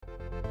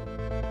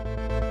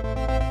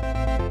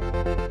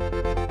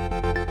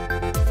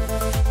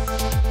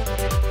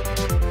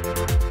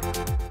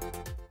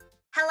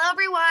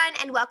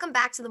welcome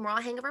back to the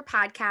Moral Hangover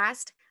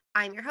podcast.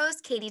 I'm your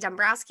host, Katie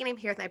Dombrowski, and I'm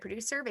here with my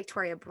producer,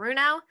 Victoria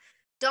Bruno.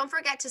 Don't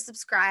forget to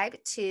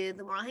subscribe to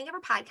the Moral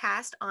Hangover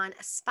podcast on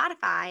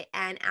Spotify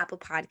and Apple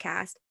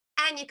Podcast.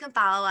 And you can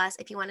follow us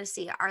if you want to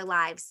see our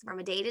lives from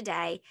a day to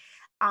day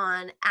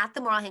on at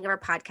the Moral Hangover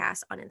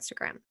podcast on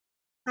Instagram.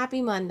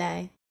 Happy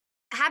Monday.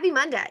 Happy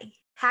Monday.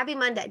 Happy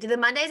Monday. Do the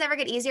Mondays ever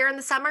get easier in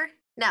the summer?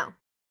 No,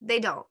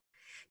 they don't.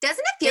 Doesn't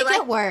it feel They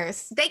get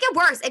worse? They get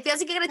worse. It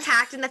feels like you get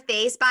attacked in the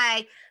face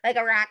by like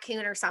a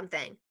raccoon or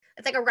something.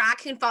 It's like a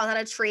raccoon falls out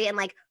of a tree and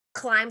like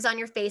climbs on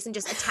your face and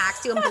just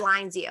attacks you and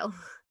blinds you.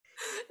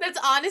 That's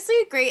honestly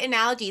a great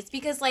analogy. It's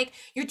because like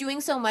you're doing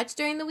so much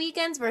during the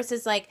weekends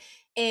versus like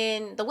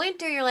in the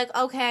winter, you're like,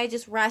 okay, I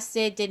just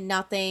rested, did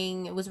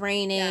nothing. It was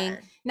raining. Yeah.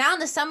 Now in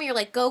the summer, you're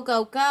like, go,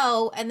 go,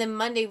 go. And then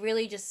Monday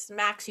really just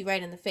smacks you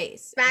right in the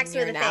face. Smacks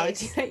you in the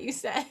face. That you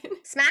said.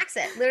 Smacks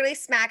it. Literally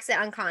smacks it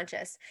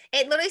unconscious.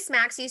 It literally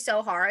smacks you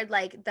so hard,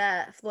 like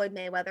the Floyd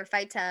Mayweather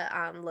fight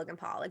to Logan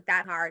Paul. Like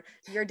that hard.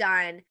 You're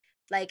done.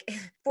 Like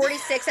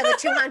 46 of the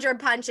 200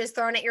 punches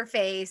thrown at your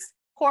face.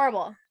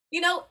 Horrible. You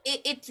know,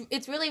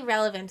 it's really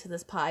relevant to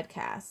this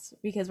podcast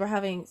because we're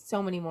having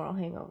so many moral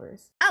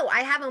hangovers. Oh,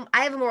 I have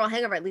a moral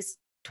hangover at least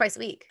twice a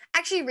week.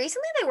 Actually,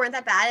 recently they weren't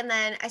that bad, and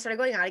then I started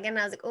going out again, and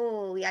I was like,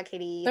 oh yeah,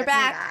 Katie, They're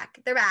back.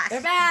 They're back.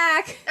 They're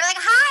back. They're like,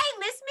 hi,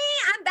 miss me?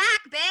 I'm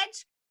back,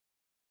 bitch.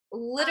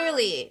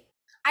 Literally.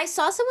 I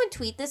saw someone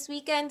tweet this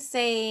weekend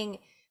saying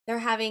they're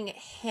having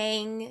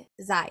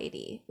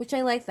hang-anxiety, which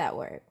I like that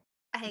word.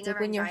 A hangover It's like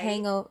when anxiety. you're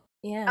hangover.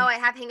 Yeah. Oh, I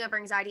have hangover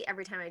anxiety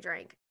every time I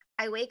drink.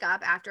 I wake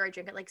up after I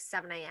drink at like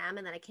 7 a.m.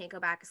 and then I can't go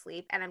back to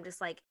sleep, and I'm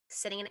just like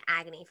sitting in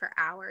agony for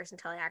hours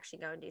until I actually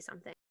go and do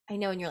something. I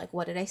know, and you're like,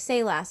 what did I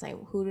say last night?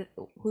 Who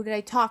did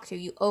I talk to?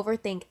 You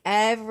overthink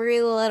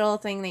every little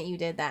thing that you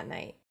did that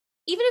night,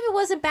 even if it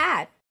wasn't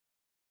bad.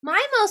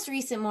 My most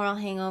recent moral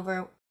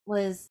hangover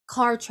was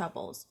car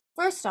troubles.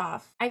 First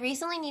off, I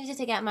recently needed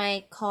to get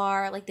my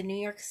car, like the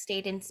New York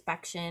State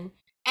inspection,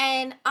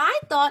 and I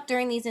thought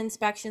during these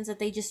inspections that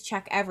they just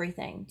check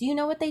everything. Do you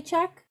know what they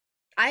check?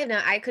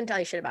 I couldn't tell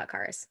you shit about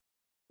cars.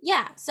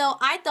 Yeah, so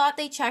I thought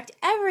they checked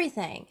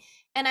everything.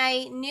 And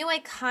I knew I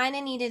kind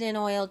of needed an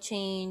oil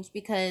change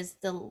because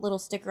the little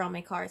sticker on my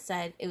car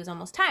said it was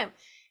almost time.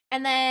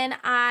 And then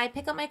I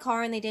pick up my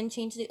car and they didn't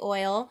change the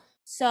oil.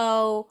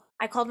 So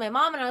I called my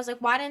mom and I was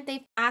like, why didn't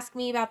they ask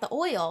me about the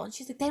oil? And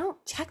she's like, they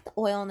don't check the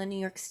oil in the New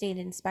York State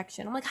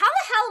inspection. I'm like, how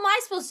the hell am I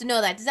supposed to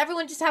know that? Does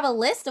everyone just have a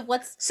list of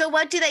what's... So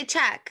what do they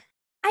check?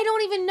 I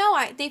don't even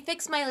know. They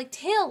fixed my like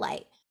tail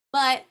light,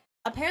 but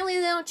apparently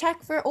they don't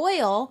check for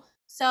oil.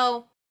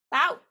 So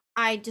that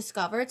I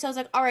discovered. So I was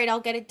like, all right, I'll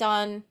get it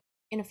done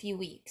in a few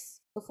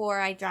weeks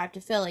before I drive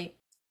to Philly.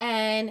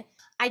 And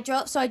I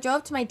drove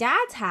to my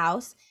dad's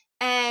house,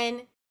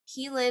 and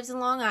he lives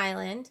in Long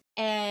Island,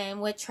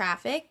 and with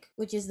traffic,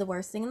 which is the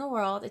worst thing in the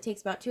world, it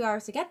takes about 2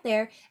 hours to get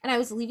there. And I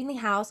was leaving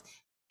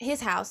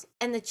his house,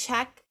 and the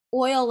check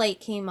oil light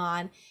came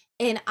on,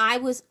 and I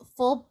was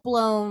full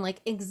blown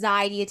like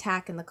anxiety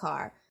attack in the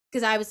car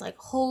because I was like,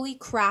 holy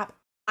crap,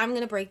 I'm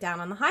going to break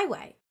down on the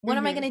highway. What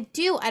am I going to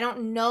do? I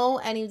don't know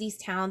any of these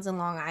towns in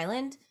Long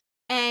Island.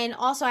 And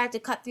also I have to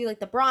cut through like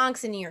the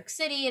Bronx and New York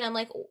City. And I'm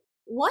like,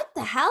 what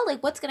the hell?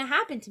 Like, what's going to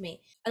happen to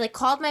me? I like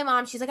called my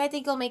mom. She's like, I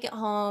think you'll make it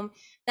home.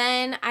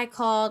 Then I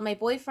called my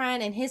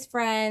boyfriend and his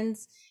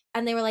friends.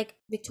 And they were like,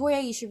 Victoria,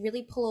 you should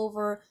really pull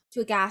over to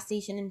a gas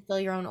station and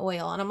fill your own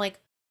oil. And I'm like,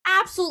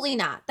 absolutely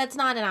not. That's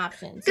not an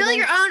option. Fill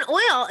your own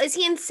oil? Is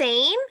he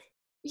insane?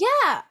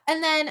 Yeah.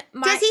 And then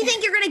does he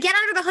think you're going to get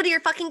under the hood of your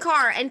fucking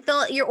car and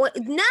fill your oil?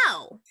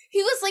 No.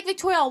 He was like,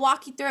 Victoria, I'll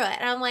walk you through it.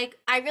 And I'm like,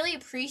 I really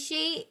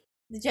appreciate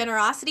the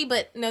generosity,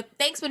 but no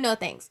thanks, but no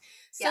thanks.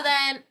 So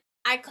then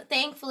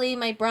thankfully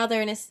my brother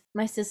and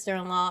my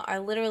sister-in-law are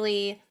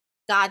literally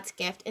God's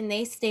gift. And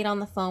they stayed on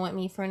the phone with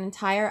me for an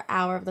entire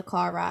hour of the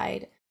car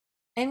ride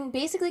and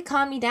basically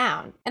calmed me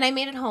down. And I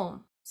made it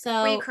home.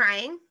 So were you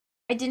crying?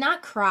 I did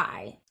not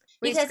cry.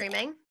 Were you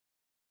screaming?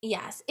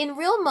 Yes. In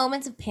real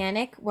moments of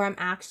panic where I'm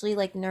actually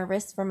like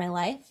nervous for my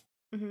life,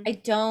 I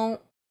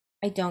don't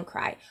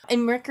cry.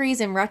 And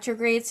Mercury's in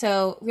retrograde,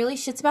 so really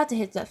shit's about to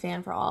hit the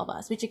fan for all of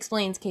us, which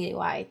explains, Katie,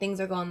 why things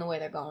are going the way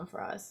they're going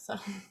for us. So.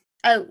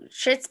 Oh,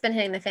 shit's been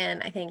hitting the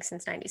fan, I think,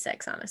 since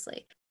 96,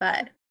 honestly.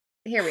 But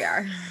here we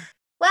are.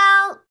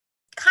 Well,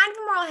 kind of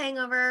a moral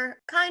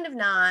hangover, kind of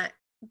not.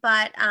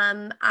 But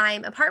I'm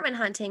apartment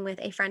hunting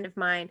with a friend of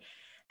mine.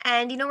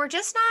 And, we're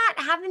just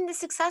not having the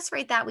success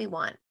rate that we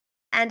want.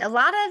 And a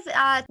lot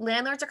of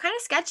landlords are kind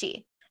of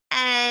sketchy.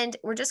 And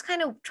we're just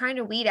kind of trying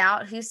to weed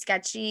out who's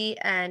sketchy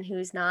and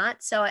who's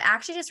not. So I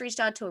actually just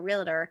reached out to a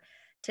realtor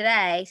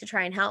today to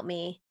try and help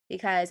me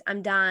because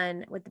I'm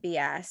done with the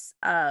BS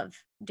of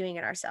doing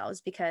it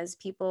ourselves because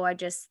people, I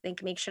just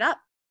think, make shit up.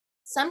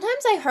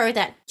 Sometimes I heard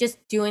that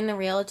just doing the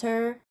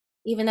realtor,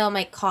 even though it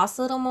might cost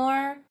a little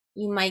more,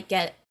 you might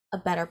get a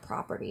better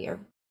property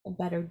or a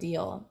better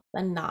deal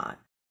than not.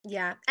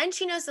 Yeah. And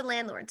she knows the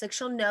landlords. Like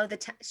she'll know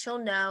she'll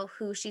know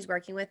who she's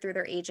working with through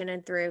their agent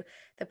and through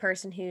the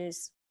person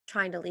who's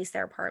trying to lease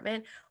their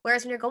apartment.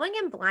 Whereas when you're going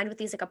in blind with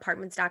these like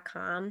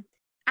apartments.com,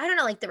 I don't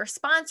know, like the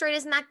response rate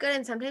isn't that good.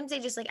 And sometimes they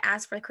just like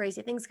ask for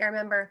crazy things. Like, I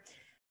remember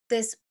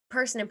this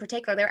person in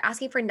particular, they were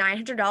asking for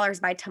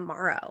 $900 by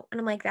tomorrow. And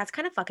I'm like, that's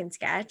kind of fucking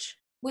sketch.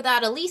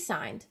 Without a lease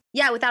signed.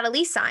 Yeah, without a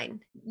lease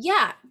sign.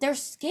 Yeah, they're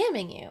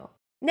scamming you.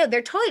 No,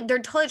 they're totally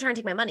trying to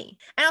take my money.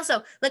 And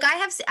also, like I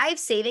have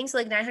savings, so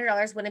like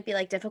 $900 wouldn't be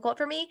like difficult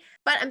for me.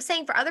 But I'm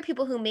saying for other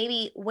people who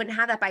maybe wouldn't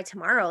have that by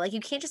tomorrow, like you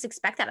can't just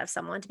expect that of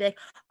someone to be like,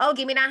 oh,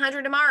 give me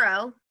 900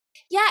 tomorrow.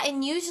 Yeah,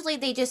 and usually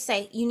they just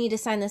say you need to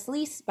sign this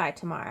lease by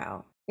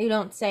tomorrow. They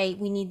don't say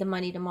we need the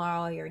money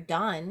tomorrow or you're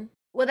done.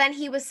 Well, then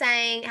he was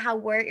saying how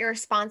we're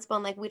irresponsible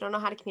and like we don't know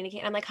how to communicate.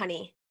 And I'm like,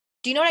 honey,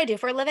 do you know what I do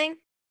for a living?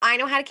 I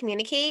know how to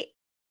communicate,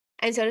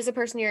 and so does the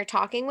person you're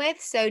talking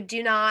with. So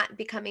do not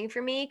be coming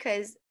for me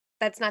because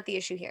that's not the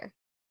issue here.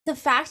 The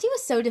fact he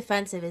was so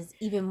defensive is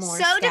even more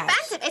So sketch.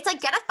 defensive. It's like,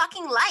 get a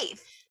fucking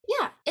life.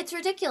 Yeah, it's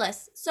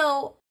ridiculous.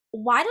 So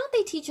why don't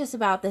they teach us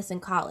about this in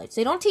college?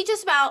 They don't teach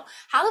us about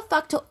how the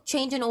fuck to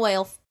change an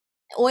oil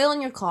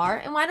in your car,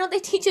 and why don't they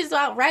teach us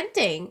about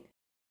renting?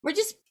 We're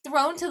just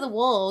thrown to the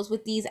wolves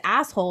with these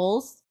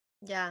assholes.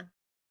 Yeah.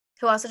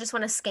 Who also just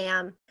want to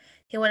scam.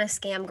 He want to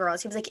scam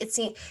girls. He was like,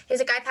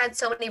 I've had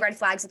so many red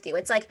flags with you.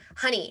 It's like,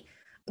 honey,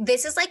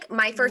 this is like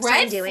my first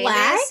time doing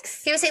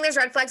this. He was saying there's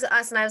red flags with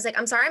us, and I was like,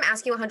 I'm sorry, I'm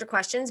asking you 100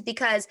 questions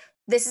because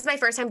this is my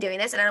first time doing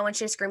this, and I don't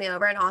want you to screw me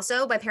over. And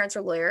also, my parents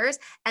are lawyers,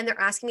 and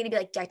they're asking me to be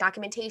like, get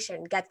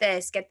documentation, get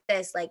this.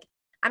 Like,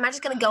 I'm not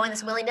just gonna go in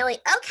this willy nilly.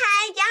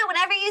 Okay, yeah,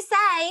 whatever you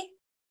say.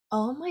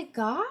 Oh my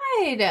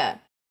God.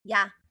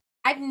 Yeah.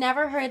 I've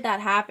never heard that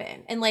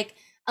happen. And like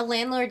a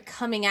landlord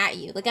coming at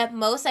you. Like at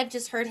most, I've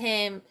just heard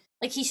him.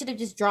 Like he should have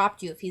just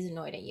dropped you if he's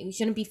annoyed at you. He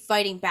shouldn't be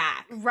fighting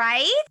back.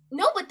 Right?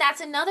 No, but that's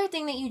another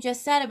thing that you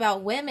just said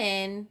about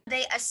women.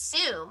 They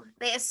assume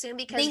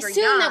because they we're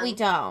assume young, that we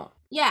don't.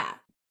 Yeah.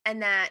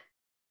 and that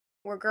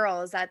we're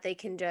girls, that they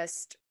can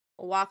just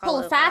walk Pull all a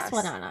over fast us.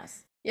 one on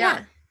us. Yeah.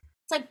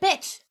 It's like,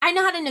 bitch, I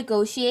know how to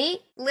negotiate.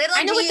 Little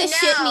I know do what you this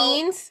know, shit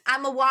means.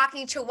 I'm a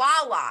walking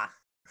chihuahua.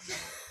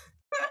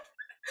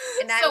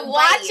 And So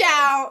watch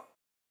out.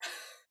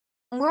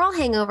 Moral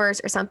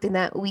hangovers are something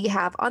that we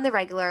have on the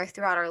regular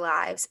throughout our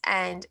lives.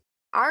 And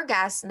our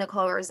guest,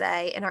 Nicole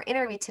Rosé, in our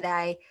interview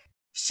today,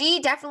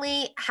 she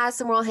definitely has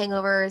some moral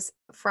hangovers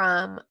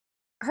from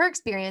her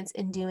experience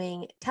in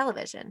doing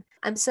television.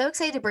 I'm so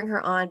excited to bring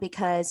her on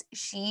because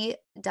she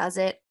does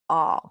it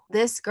all.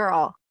 This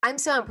girl, I'm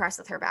so impressed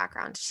with her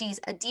background. She's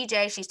a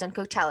DJ, she's done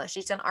Coachella,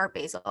 she's done Art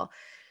Basel.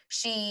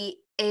 She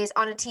is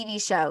on a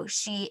TV show.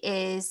 She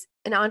is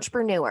an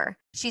entrepreneur.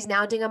 She's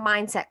now doing a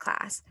mindset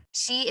class.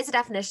 She is a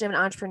definition of an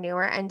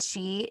entrepreneur, and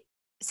she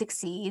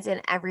succeeds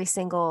in every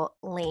single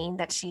lane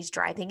that she's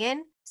driving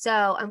in.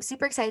 So I'm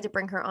super excited to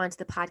bring her onto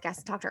the podcast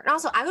and talk to her. And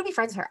also, I would be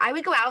friends with her. I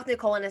would go out with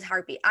Nicole in a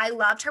heartbeat. I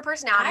loved her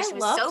personality. She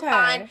was so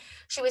fun.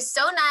 She was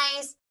so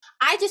nice.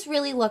 I just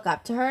really look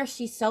up to her.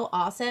 She's so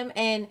awesome.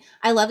 And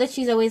I love that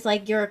she's always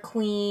like, you're a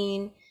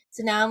queen.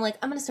 So now I'm like,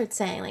 I'm going to start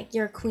saying like,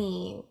 you're a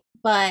queen.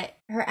 But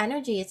her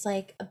energy, it's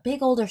like a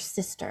big older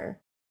sister.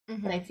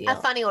 That I feel. A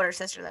funny older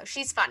sister though.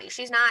 She's funny.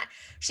 She's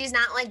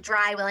not like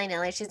dry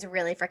willy-nilly. She's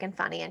really freaking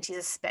funny, and she's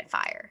a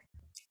spitfire.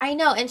 I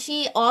know. And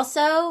she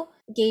also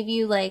gave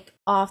you like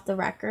off the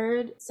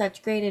record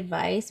such great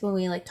advice when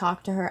we like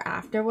talked to her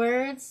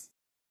afterwards.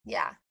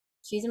 Yeah.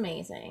 She's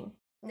amazing.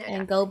 No,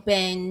 and go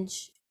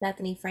binge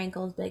Bethany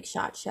Frankel's Big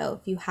Shot Show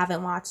if you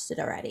haven't watched it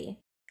already.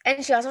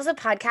 And she also has a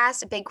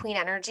podcast, Big Queen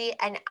Energy,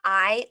 and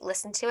I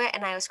listened to it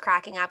and I was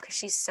cracking up because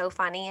she's so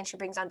funny and she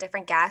brings on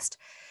different guests.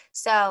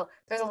 So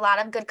there's a lot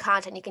of good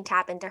content. You can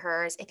tap into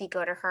hers if you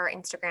go to her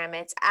Instagram.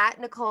 It's at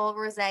Nicole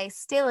Rosé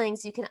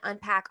Stillings. You can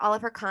unpack all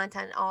of her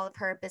content, all of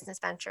her business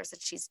ventures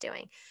that she's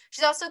doing.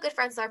 She's also good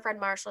friends with our friend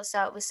Marshall,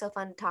 so it was so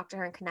fun to talk to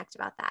her and connect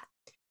about that.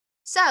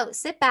 So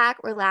sit back,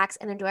 relax,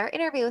 and enjoy our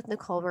interview with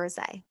Nicole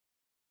Rosé.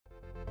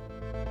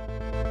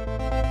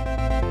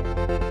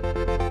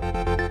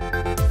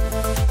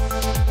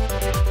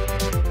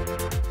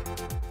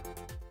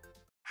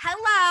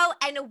 Hello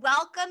and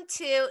welcome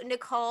to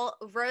Nicole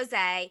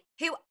Rosé,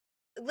 who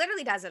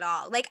literally does it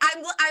all. Like I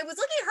was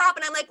looking her up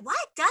and I'm like, what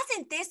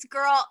doesn't this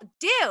girl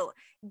do?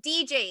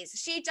 DJs,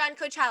 she's done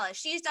Coachella,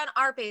 she's done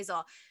Art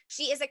Basel,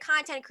 she is a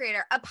content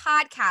creator, a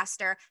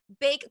podcaster,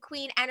 Big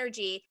Queen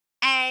Energy,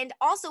 and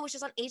also was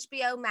just on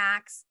HBO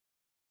Max,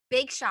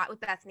 Big Shot with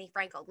Bethany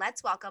Frankel.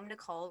 Let's welcome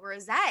Nicole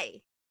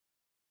Rosé.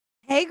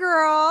 Hey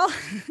girl,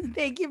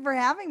 thank you for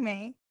having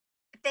me.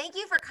 Thank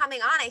you for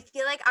coming on. I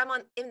feel like I'm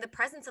in the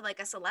presence of like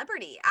a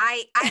celebrity.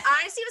 I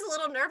honestly was a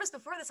little nervous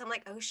before this. I'm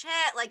like, oh shit,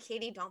 like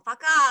Katie, don't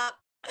fuck up.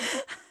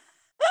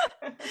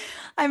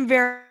 I'm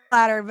very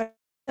flattered, but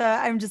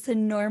I'm just a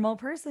normal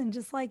person,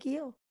 just like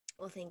you.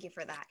 Well, thank you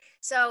for that.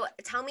 So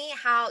tell me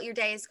how your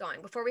day is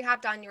going. Before we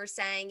hopped on, you were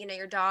saying, you know,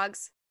 your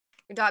dog's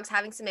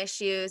having some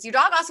issues. Your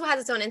dog also has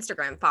its own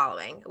Instagram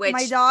following, which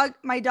my dog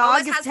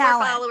is has talent.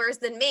 More followers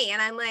than me. And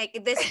I'm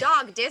like, this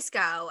dog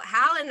Disco,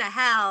 how in the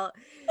hell?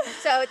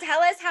 So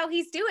tell us how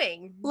he's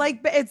doing.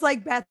 Like, it's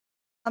like Beth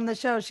on the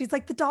show. She's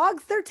like, the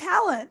dogs, they're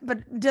talent, but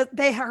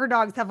her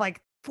dogs have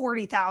like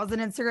 40,000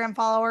 Instagram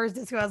followers.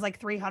 Disco has like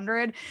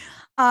 300.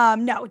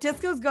 No,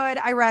 Disco's good.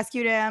 I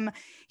rescued him.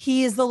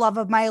 He is the love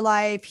of my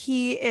life.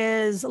 He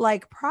is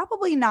like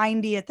probably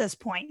 90 at this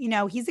point. You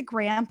know, he's a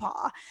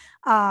grandpa.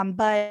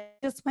 But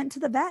just went to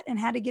the vet and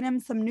had to get him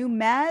some new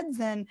meds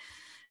and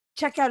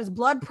check out his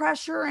blood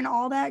pressure and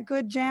all that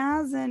good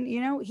jazz. And,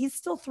 you know, he's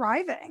still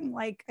thriving.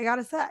 Like, I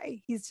gotta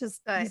say, he's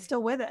Good.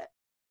 still with it.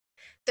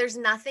 There's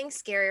nothing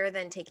scarier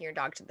than taking your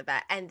dog to the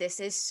vet. And this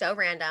is so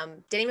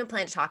random. Didn't even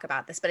plan to talk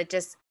about this, but it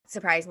just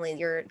surprisingly,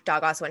 your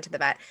dog also went to the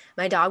vet.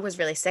 My dog was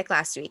really sick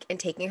last week, and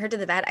taking her to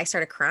the vet, I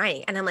started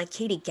crying. And I'm like,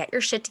 Katie, get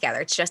your shit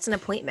together. It's just an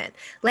appointment.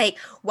 Like,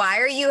 why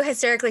are you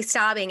hysterically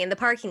sobbing in the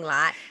parking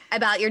lot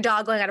about your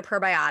dog going on a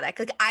probiotic?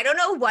 Like, I don't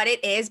know what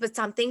it is, but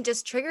something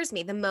just triggers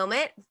me. The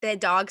moment the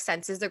dog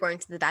senses they're going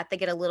to the vet, they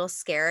get a little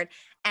scared,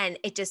 and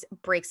it just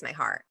breaks my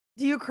heart.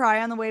 Do you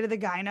cry on the way to the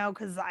gyno?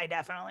 Because I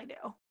definitely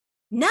do.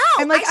 No,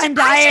 I'm like, I'm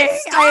dying.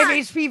 I have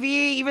HPV,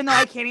 even though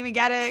I can't even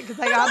get it because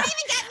I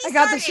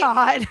got the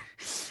shot.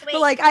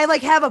 But like, I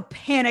like have a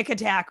panic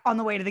attack on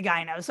the way to the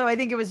gyno. So I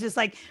think it was just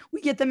like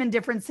we get them in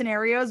different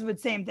scenarios,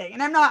 but same thing.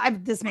 And I'm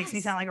not. This makes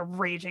me sound like a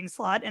raging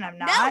slut, and I'm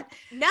not.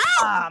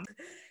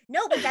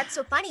 No, but that's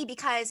so funny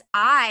because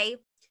I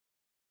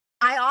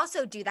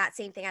also do that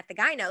same thing at the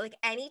gyno. Like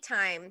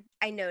anytime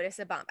I notice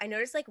a bump, I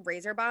notice like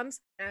razor bumps,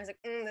 and I was like,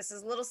 this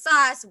is a little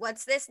sus.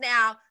 What's this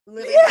now?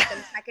 Literally let them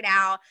check it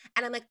out.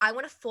 And I'm like, I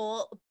want a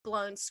full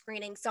blown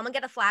screening. Someone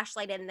get a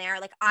flashlight in there.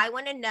 Like I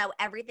want to know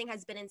everything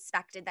has been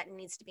inspected that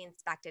needs to be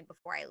inspected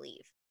before I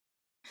leave.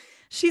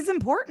 She's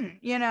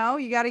important, you know.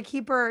 You got to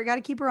keep her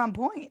on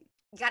point.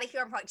 You got to keep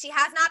her on point. She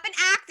has not been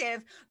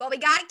active, but we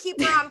got to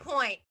keep her on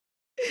point.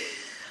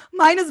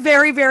 Mine is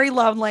very, very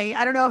lonely.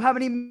 I don't know how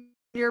many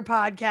your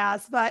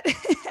podcast, but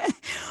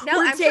no,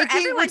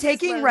 we're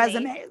taking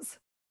resumes.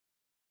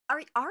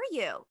 Are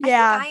you?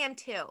 Yeah, I am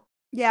too.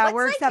 Yeah,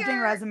 we're accepting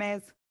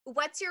resumes.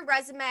 What's your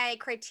resume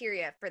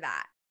criteria for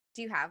that?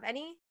 Do you have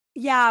any?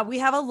 Yeah, we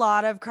have a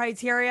lot of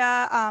criteria.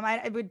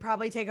 I would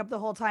probably take up the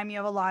whole time you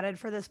have allotted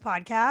for this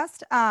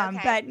podcast.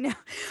 But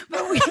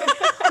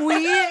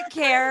we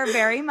care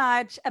very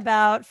much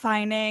about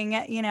finding,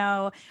 you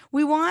know,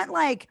 we want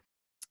like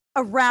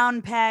a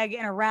round peg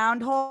in a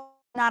round hole,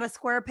 not a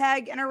square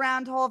peg in a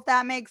round hole, if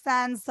that makes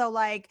sense. So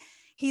like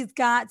he's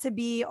got to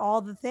be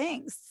all the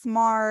things: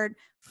 smart,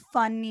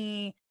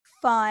 funny,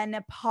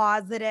 fun,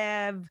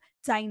 positive,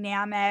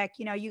 dynamic.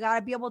 You know, you got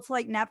to be able to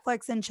like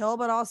Netflix and chill,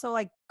 but also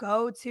like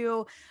go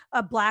to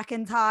a black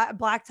tie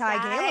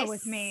gala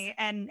with me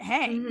and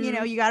hang. You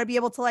know, you got to be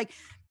able to like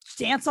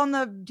dance on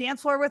the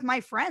dance floor with my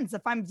friends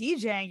if I'm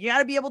DJing. You got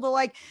to be able to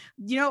like,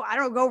 you know, I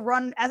don't go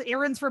run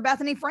errands for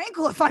Bethany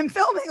Frankel if I'm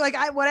filming. Like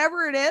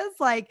whatever it is,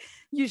 like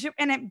you should.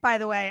 And by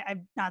the way,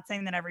 I'm not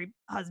saying that every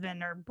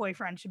husband or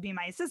boyfriend should be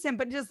my assistant,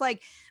 but just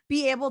like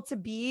be able to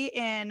be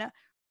in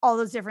all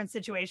those different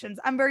situations.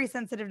 I'm very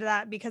sensitive to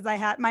that because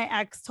my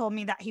ex told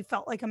me that he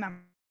felt like a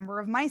member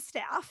of my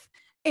staff,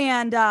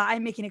 and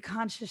I'm making a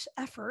conscious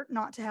effort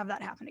not to have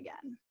that happen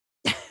again.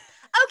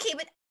 Okay,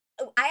 but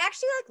I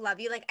actually like love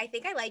you. Like I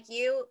think I like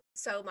you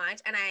so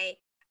much, and I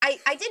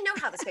didn't know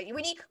how this goes.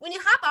 When you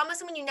hop on with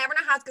someone, you never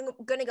know how it's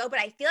gonna go. But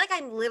I feel like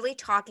I'm literally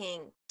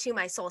talking to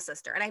my soul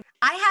sister, and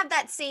I have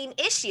that same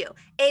issue.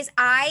 Is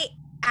I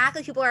act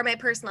like people are my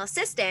personal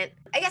assistant.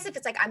 I guess if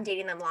it's like I'm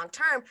dating them long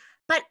term,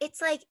 but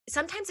it's like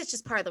sometimes it's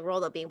just part of the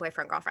role of being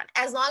boyfriend girlfriend.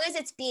 As long as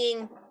it's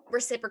being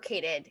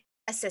reciprocated.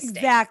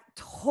 Assisting.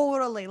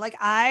 Totally. Like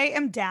I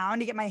am down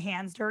to get my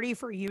hands dirty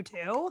for you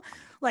too.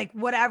 Like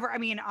whatever. I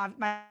mean,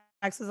 my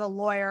ex is a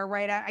lawyer,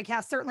 right?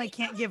 I certainly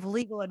can't give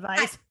legal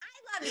advice.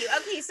 I love you.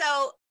 Okay,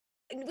 so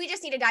we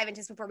just need to dive into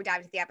this before we dive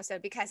into the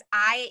episode because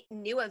I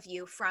knew of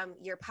you from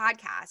your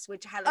podcast,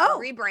 which had like a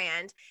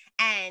rebrand,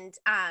 and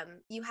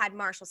you had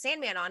Marshall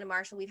Sandman on, and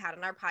Marshall we've had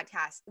on our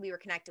podcast. We were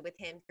connected with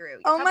him through.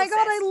 Oh my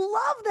God, I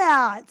love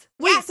that.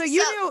 Wait, so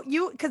you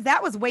knew because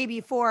that was way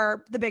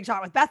before the big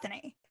shot with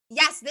Bethany.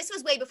 Yes, this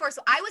was way before.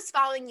 So I was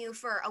following you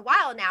for a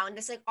while now, and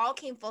this like all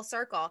came full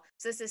circle.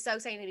 So this is so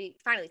exciting to be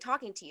finally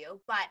talking to you.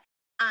 But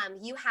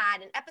you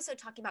had an episode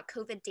talking about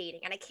COVID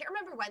dating, and I can't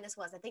remember when this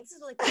was. I think this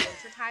was like the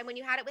winter time when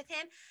you had it with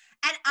him.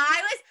 And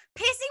I was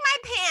pissing my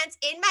pants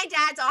in my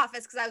dad's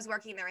office because I was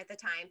working there at the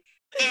time.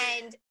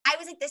 And I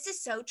was like, this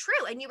is so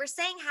true. And you were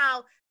saying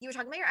how you were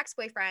talking about your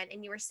ex-boyfriend,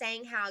 and you were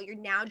saying how you're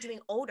now doing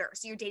older.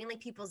 So you're dating like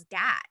people's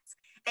dads.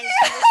 And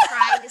he was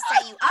trying to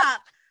set you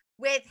up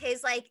with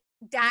his like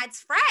dad's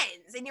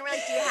friends, and you were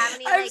like, do you have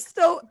any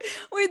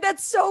wait,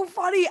 that's so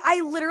funny. I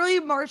literally,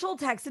 Marshall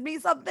texted me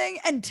something,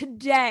 and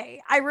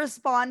today I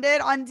responded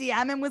on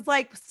DM and was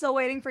like, still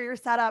waiting for your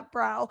setup,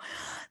 bro.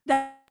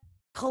 That's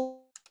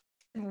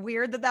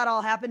weird that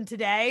all happened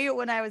today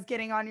when I was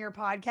getting on your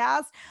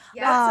podcast.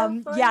 Yeah,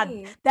 so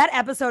funny. Yeah, that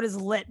episode is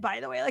lit, by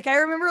the way. Like I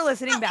remember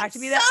listening back to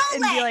me that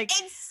and be like,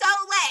 it's so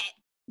lit.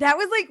 That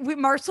was like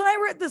Marshall and I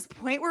were at this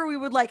point where we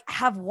would like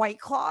have White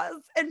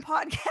Claws and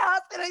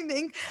podcasts, and I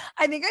think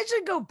I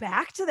should go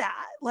back to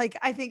that. Like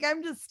I think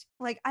I'm just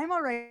like I'm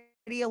already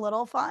a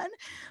little fun,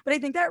 but I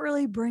think that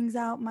really brings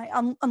out my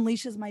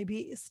unleashes my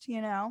beast,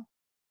 you know.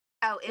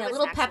 Oh, it Yeah, a was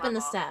little next pep in the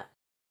level. step.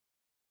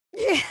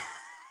 Yeah.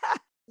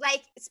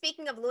 Like,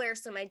 speaking of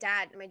lawyers, so my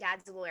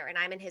dad's a lawyer, and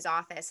I'm in his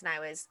office, and I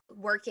was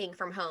working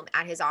from home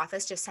at his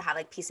office just to have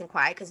like peace and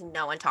quiet because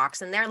no one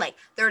talks in there. Like,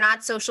 they're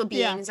not social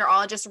Yeah. beings. They're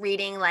all just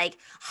reading like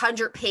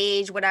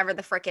 100-page, whatever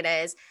the frick it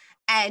is.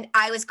 And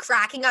I was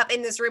cracking up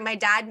in this room. My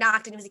dad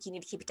knocked and he was like, "You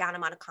need to keep it down.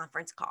 I'm on a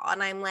conference call."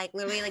 And I'm like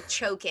literally like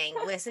choking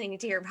listening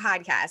to your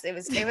podcast. It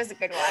was a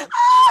good one.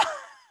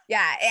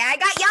 Yeah, I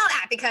got yelled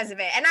at because of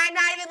it. And I'm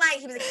not even like,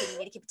 he was like, "Hey, you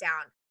need to keep it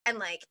down." And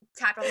like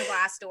tapped on the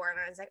glass door. And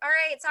I was like, "All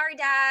right, sorry,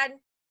 Dad.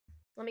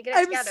 Let me get it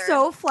I'm together."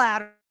 so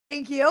flattered.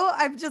 Thank you.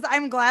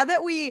 I'm glad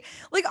that we,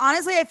 like,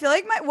 honestly, I feel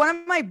like one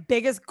of my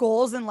biggest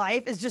goals in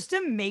life is just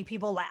to make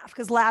people laugh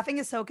because laughing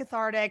is so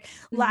cathartic.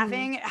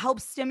 Laughing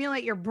helps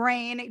stimulate your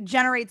brain, it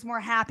generates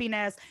more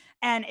happiness.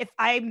 And if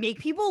I make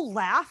people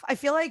laugh, I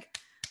feel like,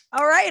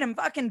 all right, I'm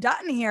fucking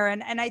done here.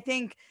 And I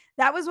think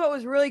that was what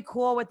was really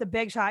cool with The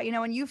Big Shot. You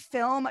know, when you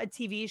film a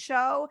TV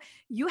show,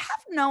 you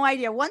have no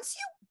idea. Once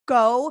you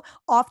go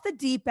off the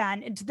deep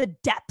end into the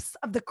depths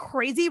of the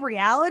crazy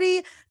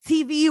reality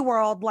TV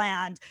world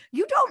land,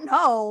 you don't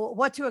know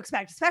what to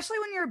expect, especially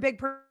when you're a big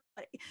person.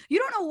 You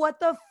don't know what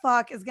the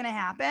fuck is going to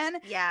happen.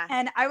 Yeah.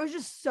 And I was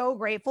just so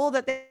grateful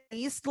that they at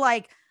least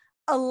like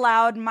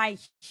allowed my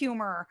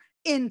humor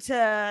into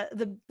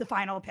the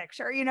final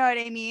picture. You know what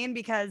I mean?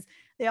 Because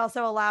they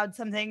also allowed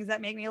some things that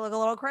make me look a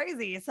little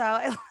crazy.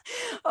 So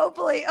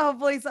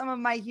hopefully some of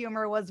my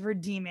humor was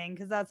redeeming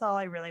because that's all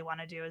I really want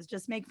to do is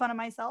just make fun of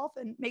myself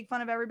and make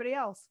fun of everybody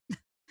else.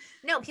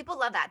 No, people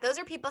love that. Those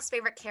are people's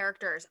favorite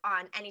characters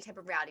on any type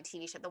of reality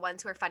TV show. The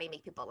ones who are funny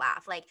make people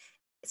laugh. Like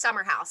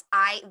Summer House,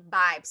 I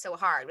vibe so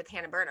hard with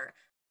Hannah Berner.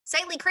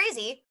 Slightly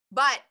crazy,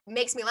 but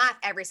makes me laugh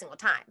every single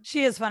time.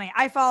 She is funny.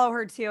 I follow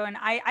her too. And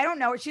I don't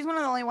know. She's one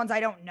of the only ones I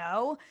don't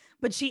know,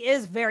 but she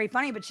is very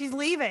funny, but she's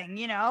leaving,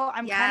 you know?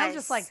 I'm kind of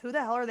just like, Yes. who the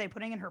hell are they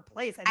putting in her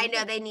place? I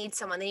know they need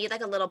someone. They need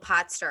like a little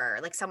pot stirrer,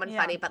 like someone Yeah.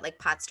 funny, but like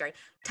pot stirring.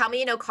 Tell me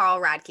you know Carl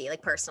Radke,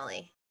 like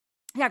personally.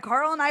 Yeah,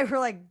 Carl and I were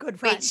like good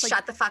friends. Wait, like,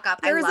 shut the fuck up.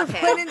 I there was love a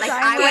him. point in Like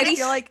time I where would I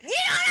feel like you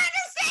don't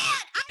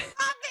understand. I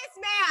love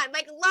this man.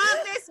 Like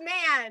love this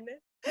man.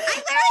 I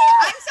literally,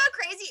 I'm so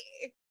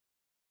crazy.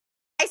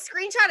 I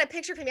screenshot a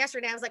picture from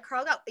yesterday. I was like,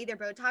 Carl got either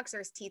Botox or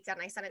his teeth done.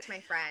 I sent it to my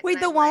friend. wait,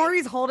 and the I'm one like, where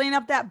he's holding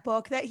up that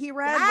book that he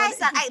read. Yes,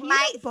 What, I- he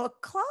my- in a book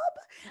club.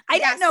 I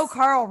didn't know Yes.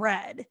 Carl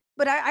read,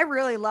 but I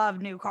really love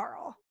new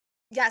Carl.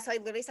 yeah. So I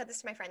literally said this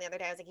to my friend the other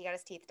day. I was like, he got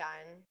his teeth done.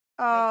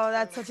 Oh, Like,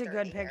 that's totally such a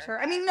good sturdy here, picture.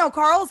 I but- mean, no,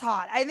 Carl's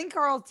hot. I think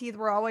Carl's teeth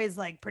were always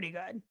like pretty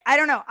good. I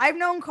don't know. I've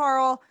known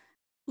Carl,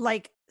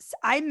 like,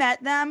 I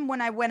met them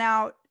when I went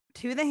out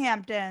to the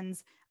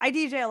Hamptons. I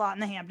DJ a lot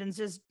in the Hamptons,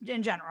 just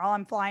in general.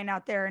 I'm flying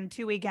out there in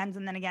 2 weekends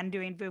and then again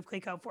doing Veuve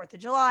Clicquot 4th of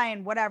July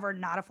and whatever.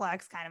 Not a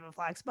flex, kind of a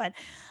flex. But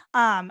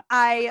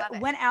I love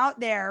it. went out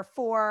there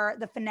for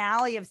the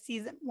finale of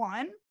season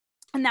 1.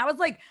 And that was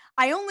like,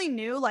 I only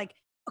knew like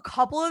a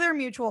couple of their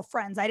mutual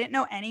friends. I didn't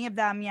know any of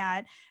them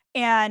yet.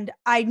 And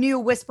I knew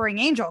Whispering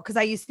Angel because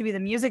I used to be the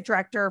music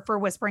director for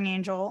Whispering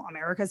Angel,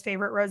 America's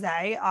favorite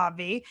Rosé,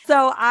 Obvi.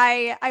 So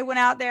I went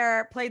out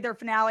there, played their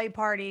finale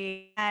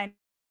party, and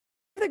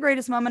the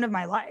greatest moment of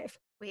my life.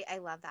 Wait, I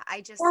love that.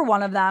 I just Or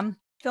one of them.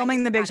 Filming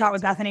just The Big got Shot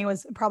with into it. Bethany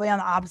was probably on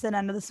the opposite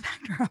end of the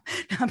spectrum.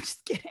 No, I'm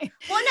just kidding.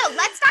 Well, no,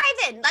 let's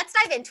dive in. Let's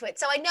dive into it.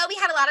 So I know we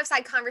had a lot of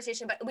side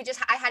conversation, but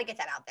I had to get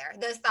that out there.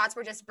 Those thoughts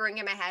were just brewing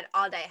in my head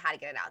all day. I had to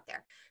get it out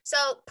there. So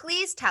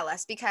please tell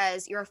us,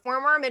 because you're a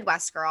former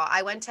Midwest girl.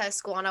 I went to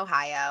school in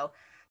Ohio.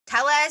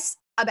 Tell us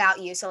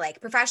about you. So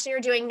like profession you're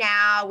doing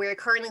now, where you're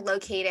currently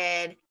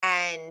located,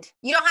 and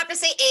you don't have to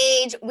say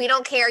age. We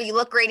don't care. You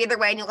look great either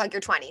way and you look like you're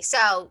 20.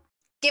 So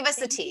give us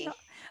the tea.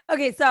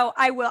 Okay, so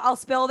I'll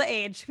spill the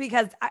age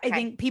because I Okay.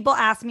 think people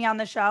ask me on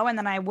the show and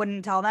then I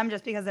wouldn't tell them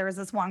just because there was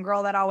this one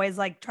girl that always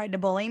like tried to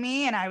bully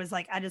me and I was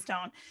like,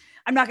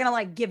 I'm not gonna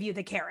like give you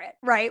the carrot,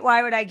 right?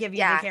 Why would I give you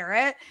Yeah. the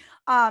carrot?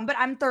 But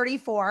I'm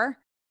 34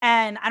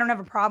 and I don't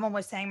have a problem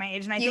with saying my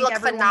age and I You think look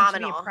everyone should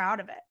phenomenal. be proud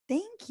of it.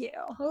 Thank you.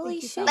 Holy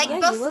Thank you so shit, Like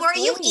much. yeah, you look before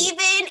you great.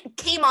 even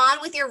came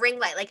on with your ring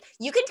light, like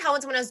you can tell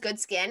when someone has good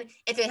skin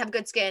if they have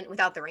good skin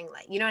without the ring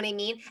light. You know what I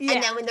mean? Yeah.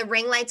 And then when the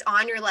ring light's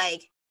on, you're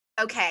like,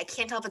 okay, I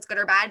can't tell if it's good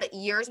or bad, but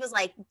yours was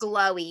like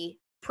glowy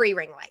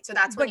pre-ring light. So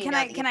that's when But you can know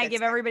I that you can have I good give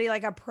skin. everybody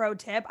like a pro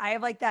tip? I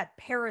have like that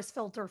Paris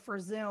filter for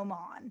Zoom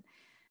on.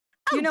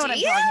 Oh, You know do what I'm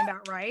you? talking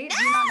about, right?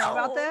 Do you not know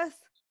about No. this?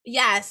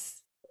 Yes.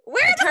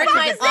 Where I the turned fuck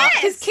mine is off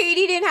because this?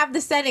 Katie didn't have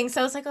the settings.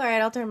 So I was like, all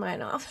right, I'll turn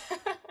mine off.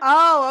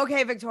 Oh,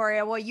 okay,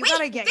 Victoria. Well, you Wait,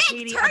 gotta get Vic,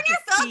 Katie turn up to your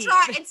filter speed.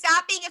 on and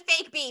stop being a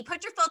fake bee.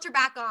 Put your filter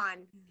back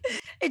on.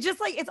 It's just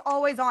like it's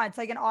always on. It's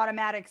like an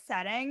automatic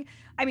setting.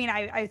 I mean,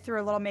 I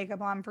threw a little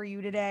makeup on for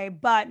you today,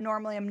 but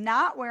normally I'm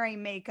not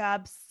wearing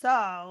makeup,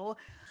 so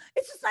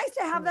it's just nice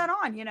to have that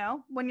on, you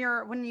know, when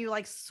you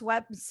like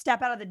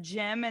step out of the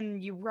gym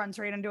and you run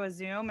straight into a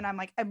Zoom. And I'm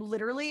like,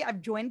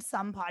 I've joined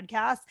some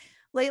podcasts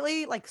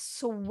lately, like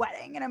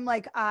sweating, and I'm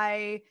like,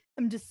 I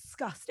am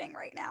disgusting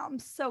right now. I'm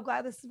so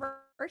glad this is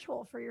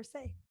virtual for your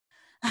sake.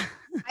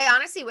 I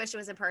honestly wish it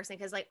was in person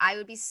because like I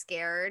would be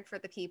scared for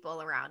the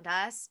people around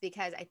us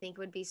because I think it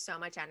would be so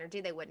much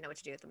energy they wouldn't know what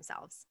to do with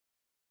themselves.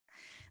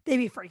 They'd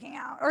be freaking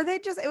out, or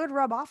it would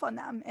rub off on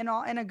them in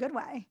a good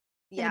way,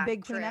 in a Yeah,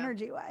 big clean true.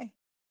 energy way.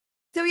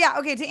 So yeah,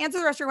 okay, to answer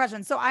the rest of your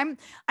question. So I'm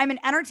an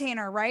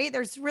entertainer, right?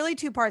 There's really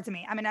two parts of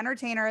me. I'm an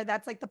entertainer,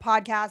 that's like the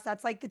podcast,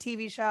 that's like the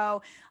TV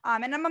show.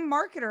 And I'm a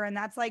marketer, and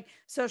that's like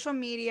social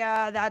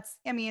media. That's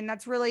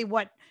really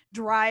what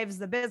drives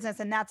the business.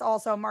 And that's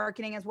also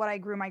marketing is what I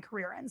grew my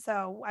career in.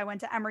 So I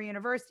went to Emory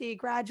University,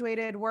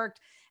 graduated, worked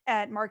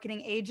at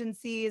marketing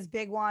agencies,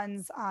 big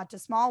ones to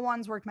small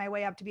ones, worked my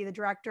way up to be the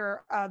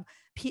director of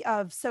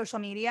social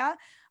media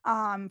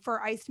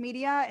for Iced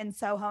Media in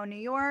Soho, New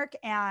York.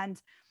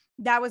 And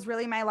that was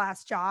really my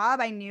last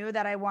job. I knew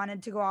that I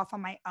wanted to go off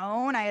on my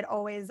own.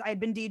 I'd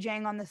been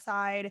DJing on the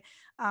side.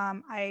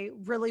 I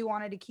really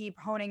wanted to keep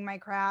honing my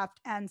craft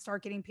and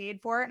start getting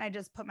paid for it. And I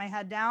just put my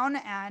head down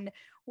and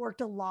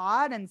worked a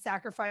lot and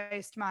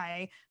sacrificed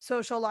my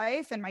social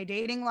life and my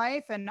dating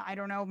life and I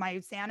don't know, my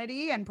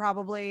sanity and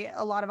probably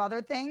a lot of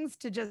other things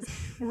to just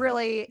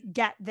really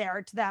get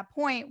there to that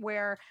point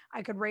where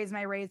I could raise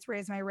my rates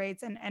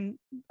and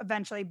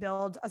eventually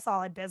build a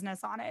solid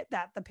business on it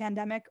that the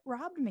pandemic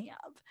robbed me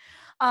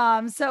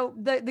of. So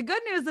the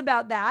good news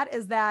about that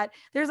is that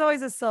there's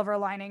always a silver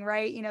lining,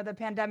 right? You know, the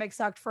pandemic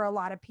sucked for a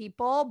lot of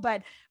people,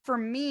 but for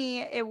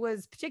me, it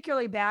was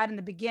particularly bad in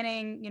the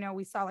beginning. You know,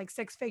 we saw like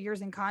six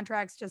figures in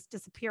contracts just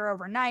disappear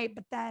overnight,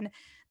 but then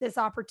this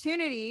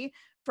opportunity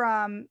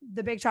from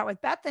the Big Shot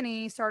with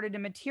Bethany started to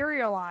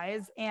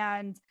materialize.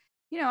 And,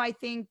 you know, I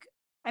think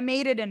I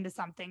made it into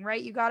something,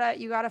 right? You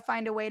gotta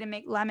find a way to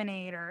make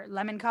lemonade or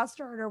lemon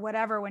custard or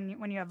whatever when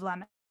you have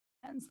lemons.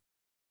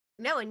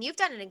 No, and you've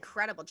done an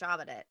incredible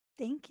job at it.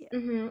 Thank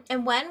you.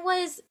 And when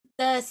was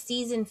the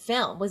season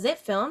filmed? Was it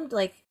filmed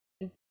like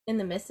in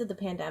the midst of the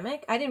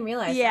pandemic? I didn't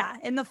realize Yeah,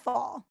 that. in the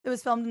fall. It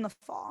was filmed in the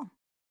fall.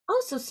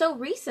 Oh, so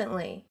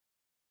recently.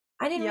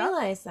 I didn't Yep.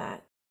 realize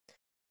that.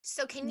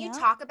 So can you Yeah.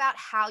 talk about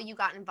how you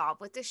got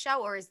involved with the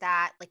show, or is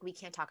that like we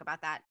can't talk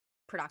about that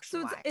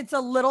production So wise? it's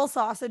a little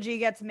sausagey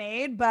gets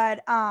made,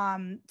 but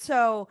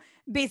so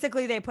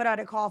basically they put out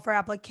a call for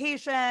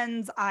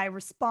applications. I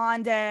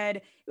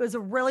responded. It was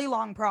a really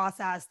long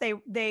process.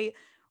 They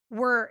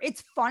were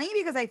it's funny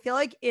because I feel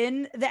like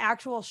in the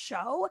actual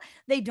show,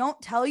 they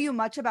don't tell you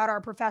much about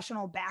our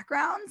professional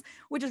backgrounds,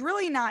 which is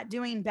really not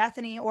doing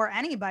Bethany or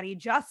anybody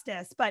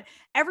justice, but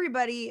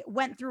everybody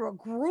went through a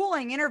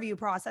grueling interview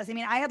process. I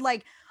mean, I had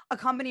like a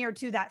company or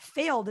two that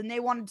failed and they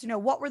wanted to know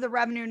what were the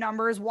revenue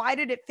numbers, why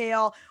did it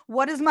fail,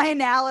 what is my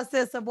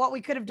analysis of what we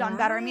could have done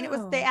better. I mean,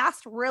 they Wow.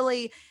 asked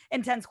really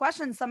intense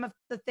questions, some of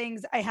the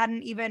things I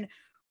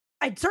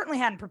certainly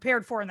hadn't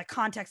prepared for in the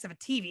context of a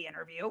TV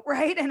interview,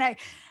 right? And I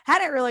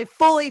hadn't really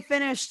fully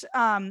finished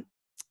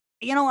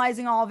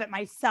analyzing all of it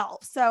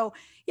myself. So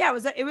yeah,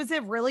 it was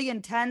a really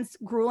intense,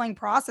 grueling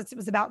process. It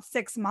was about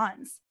 6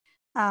 months.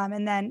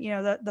 And then, you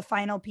know, the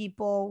final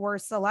people were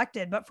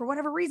selected, but for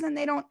whatever reason,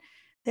 they don't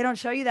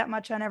show you that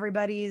much on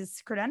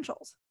everybody's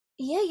credentials.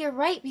 Yeah, you're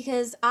right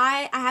because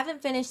I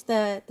haven't finished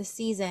the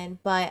season,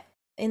 but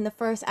in the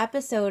first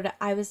episode,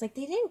 I was like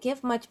they didn't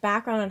give much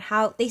background on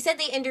how they said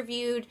they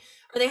interviewed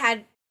or they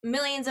had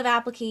millions of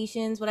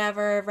applications,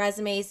 whatever,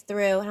 resumes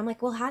through. And I'm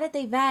like, "Well, how did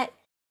they vet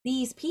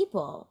these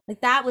people?" Like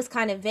that was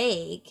kind of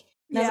vague.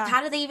 And I was like, Yeah.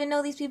 "How do they even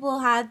know these people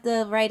had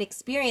the right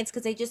experience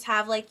because they just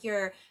have like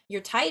your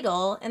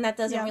title and that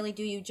doesn't Yeah. really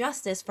do you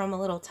justice from a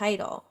little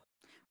title."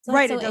 So that's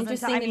Right. so It doesn't,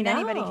 interesting I to mean,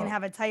 anybody can know.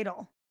 have a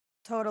title.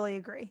 Totally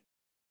agree.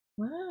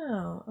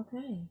 Wow.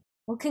 Okay.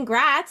 Well,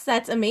 congrats.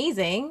 That's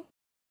amazing.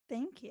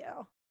 Thank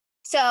you.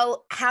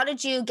 So how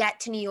did you get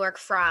to New York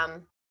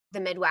from the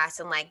Midwest?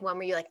 And like, when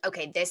were you like,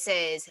 okay, this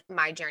is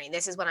my journey.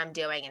 This is what I'm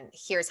doing. And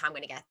here's how I'm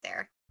going to get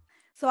there.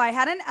 So I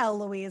had an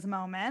Eloise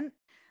moment.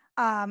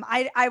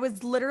 I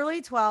was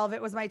literally 12.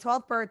 It was my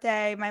 12th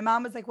birthday. My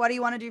mom was like, "What do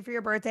you want to do for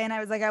your birthday?" And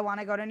I was like, "I want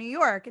to go to New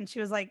York." And she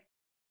was like,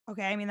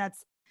 "Okay, I mean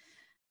that's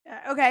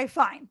okay,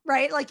 fine,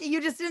 right?" Like you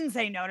just didn't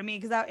say no to me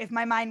because if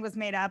my mind was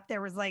made up,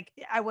 there was like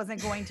I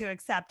wasn't going to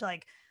accept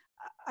like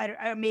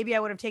maybe I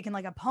would have taken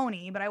like a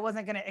pony, but I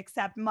wasn't going to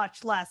accept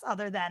much less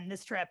other than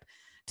this trip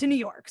to New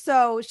York.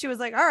 So she was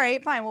like, "All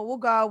right, fine. Well, we'll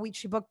go."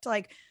 She booked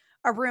like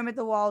a room at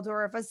the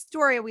Waldorf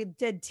Astoria. We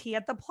did tea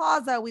at the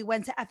Plaza. We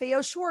went to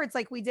FAO Schwartz.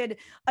 Like we did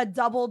a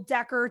double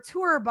decker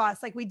tour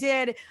bus. Like we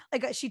did,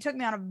 like she took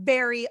me on a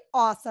very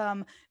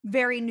awesome,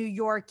 very New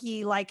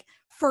Yorky, like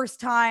first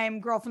time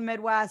girl from the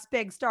Midwest,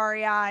 big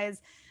starry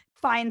eyes,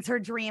 finds her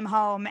dream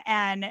home.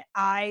 And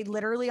I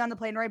literally on the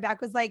plane ride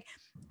back was like,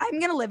 "I'm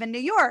going to live in New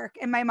York."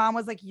 And my mom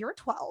was like, "You're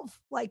 12.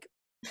 Like,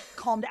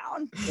 calm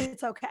down.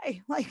 It's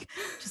okay. Like,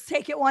 just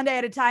take it one day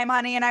at a time,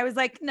 honey." And I was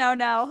like,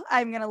 no,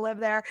 I'm going to live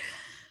there.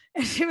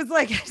 And she was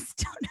like, "I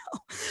just don't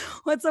know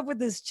what's up with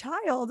this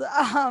child."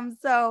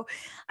 So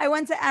I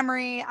went to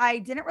Emory. I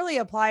didn't really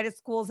apply to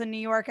schools in New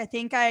York. I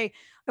think I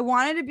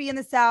wanted to be in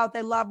the South. I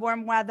love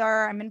warm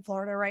weather. I'm in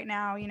Florida right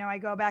now. You know, I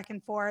go back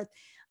and forth.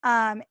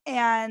 And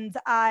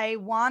I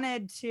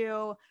wanted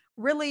to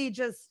really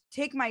just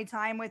take my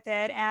time with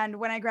it. And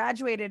when I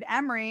graduated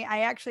Emory, I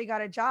actually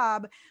got a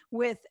job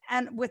with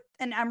an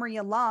Emory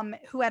alum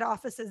who had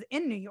offices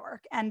in New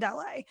York and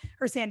LA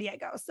or San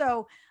Diego.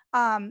 So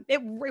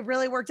it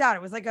really worked out.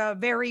 It was like a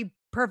very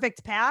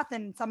perfect path.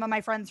 And some of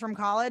my friends from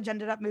college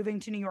ended up moving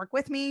to New York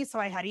with me. So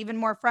I had even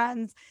more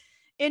friends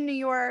in New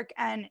York,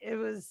 and it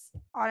was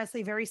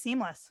honestly very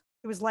seamless.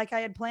 It was like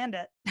I had planned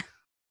it. I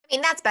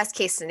mean, that's best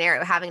case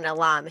scenario, having an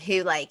alum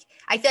who, like,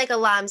 I feel like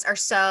alums are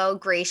so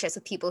gracious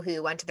with people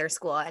who went to their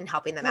school and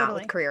helping them out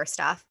with Totally. career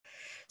stuff.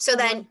 So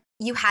Totally. then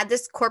you had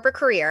this corporate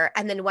career.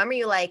 And then when were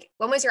you like,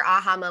 when was your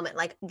aha moment?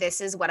 Like, this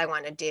is what I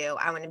want to do.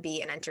 I want to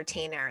be an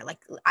entertainer. Like,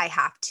 I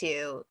have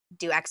to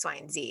do X, Y,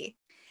 and Z.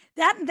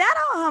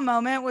 That aha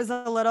moment was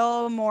a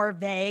little more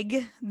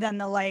vague than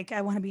the like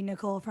I want to be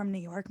Nicole from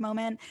New York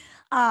moment.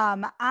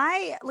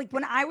 I like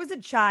when I was a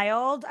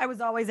child, I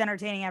was always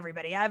entertaining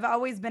everybody. I've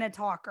always been a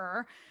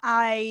talker.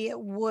 I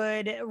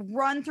would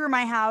run through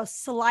my house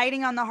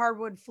sliding on the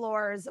hardwood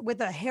floors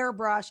with a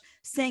hairbrush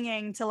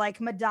singing to like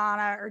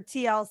Madonna or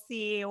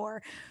TLC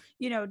or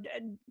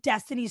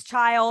Destiny's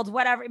Child,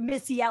 whatever,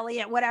 Missy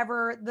Elliott,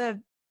 whatever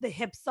the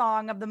hip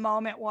song of the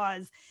moment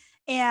was.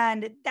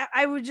 And that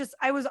I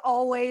was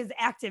always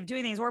active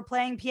doing things or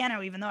playing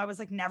piano, even though I was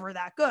like never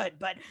that good.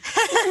 But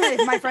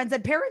if my friends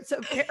had parents,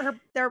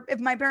 if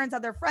my parents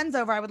had their friends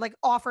over, I would like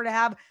offer to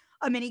have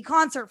a mini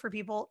concert for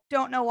people.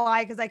 Don't know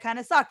why, because I kind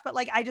of sucked, but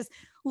like I just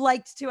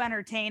liked to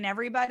entertain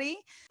everybody.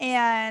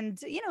 And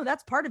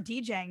that's part of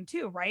DJing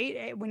too,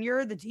 right? When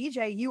you're the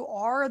DJ, you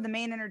are the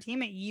main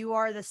entertainment. You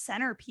are the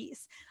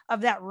centerpiece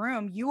of that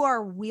room. You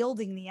are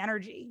wielding the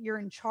energy. You're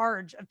in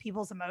charge of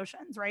people's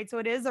emotions, right? So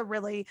it is a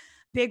really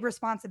big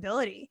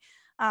responsibility,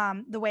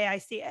 the way I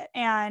see it.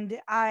 And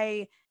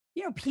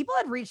people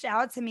had reached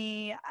out to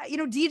me.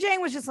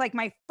 DJing was just like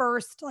my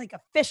first like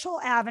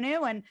official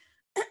avenue. And,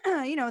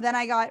 then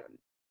I got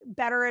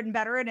better and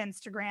better at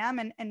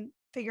Instagram and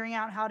figuring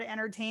out how to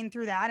entertain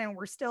through that. And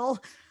we're still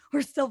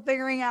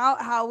figuring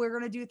out how we're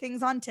going to do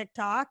things on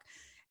TikTok.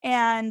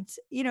 And,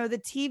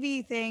 the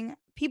TV thing,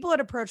 people had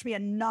approached me a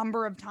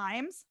number of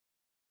times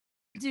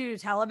to do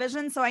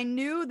television. So I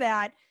knew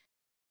that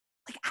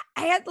like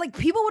I had like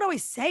people would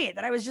always say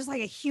that I was just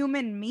like a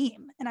human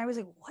meme. And I was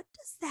like, what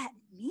does that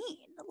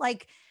mean?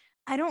 Like,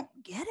 I don't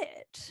get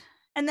it.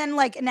 And then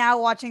like now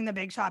watching The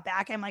Big Shot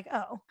back, I'm like,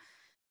 oh,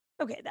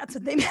 okay, that's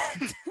what they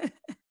meant.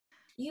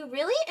 You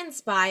really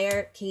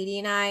inspire Katie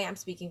and I. I'm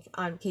speaking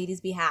on Katie's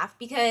behalf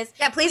because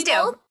Yeah, please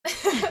do.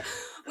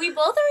 We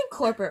both are in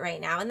corporate right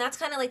now, and that's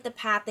kind of like the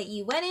path that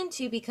you went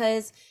into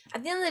because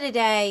at the end of the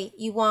day,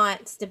 you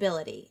want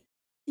stability.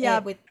 Yeah.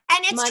 With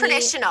And it's money.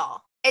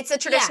 traditional. It's a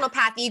traditional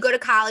path. You go to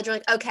college, you're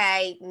like,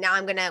 okay, now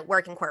I'm going to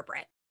work in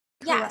corporate.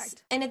 Yes.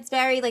 Correct. And it's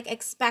very like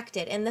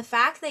expected. And the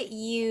fact that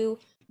you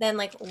then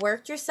like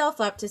worked yourself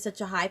up to such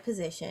a high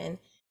position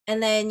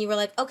and then you were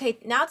like, okay,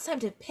 now it's time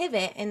to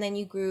pivot. And then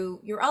you grew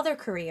your other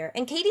career.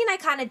 And Katie and I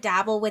kind of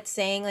dabble with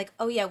saying like,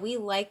 oh yeah, we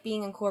like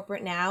being in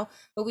corporate now,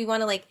 but we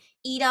want to like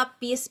eat up,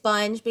 be a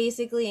sponge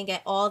basically and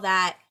get all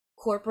that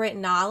corporate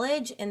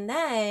knowledge. And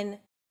then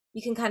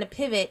you can kind of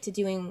pivot to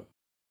doing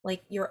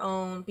like your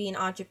own, be an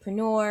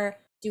entrepreneur,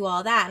 do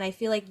all that. And I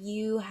feel like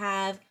you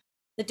have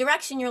the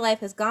direction your life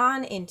has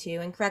gone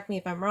into, and correct me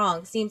if I'm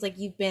wrong, seems like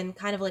you've been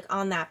kind of like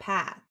on that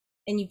path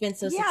and you've been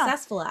so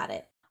successful at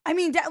it. I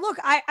mean, look,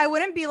 I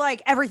wouldn't be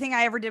like everything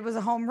I ever did was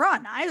a home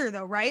run either,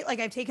 though, right? Like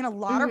I've taken a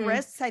lot of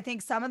risks. I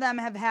think some of them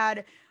have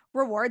had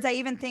rewards. I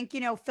even think,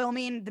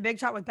 filming The Big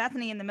Shot with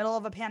Bethany in the middle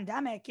of a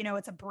pandemic,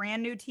 it's a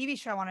brand new TV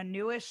show on a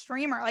newish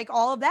streamer, like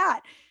all of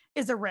that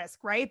is a risk,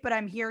 right? But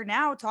I'm here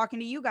now talking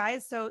to you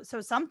guys. So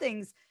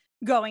something's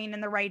going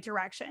in the right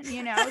direction,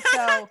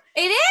 so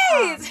it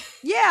is.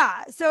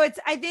 Yeah. So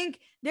I think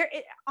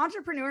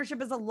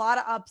entrepreneurship is a lot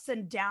of ups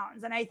and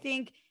downs. And I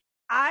think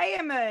I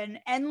am an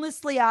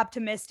endlessly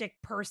optimistic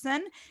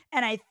person.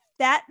 And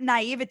that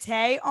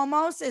naivete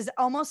is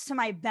almost to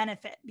my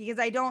benefit because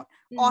I don't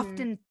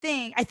often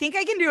I think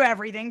I can do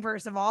everything,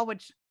 first of all,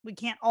 which we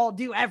can't all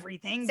do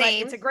everything, but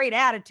it's a great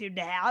attitude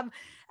to have.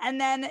 And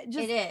then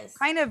just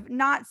kind of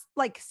not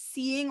like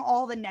seeing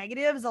all the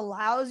negatives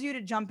allows you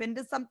to jump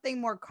into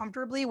something more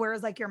comfortably.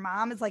 Whereas like your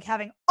mom is like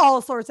having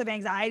all sorts of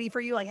anxiety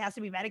for you, like has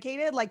to be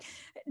medicated. Like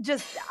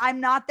just, I'm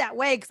not that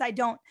way because I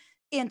don't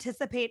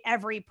anticipate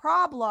every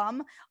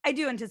problem. I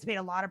do anticipate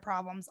a lot of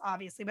problems,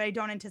 obviously, but I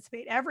don't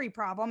anticipate every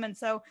problem. And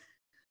so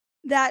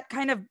that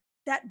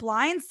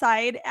blind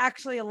side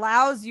actually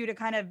allows you to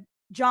kind of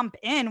jump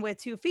in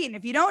with 2 feet. And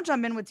if you don't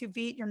jump in with 2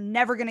 feet, you're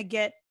never going to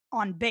get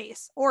on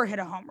base or hit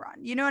a home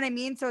run. You know what I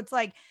mean? So it's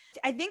like,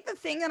 I think the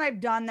thing that I've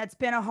done that's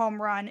been a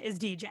home run is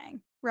DJing,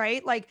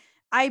 right? Like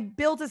I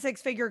built a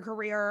 6-figure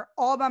career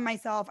all by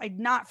myself. I'm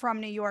not from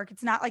New York.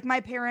 It's not like my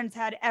parents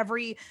had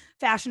every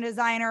fashion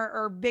designer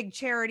or big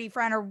charity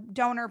friend or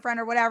donor friend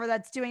or whatever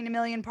that's doing a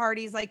million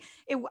parties. Like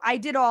I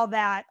did all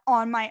that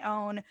on my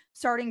own,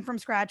 starting from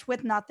scratch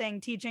with nothing,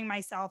 teaching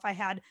myself. I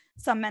had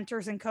some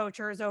mentors and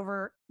coaches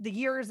over the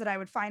years that I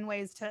would find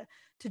ways to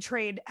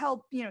trade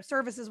help,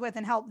 services with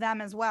and help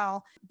them as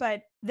well.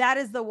 But that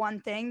is the one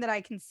thing that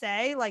I can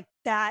say, like,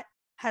 that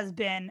has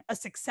been a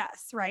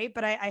success, right?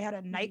 But I had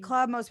a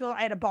nightclub.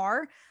 I had a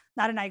bar,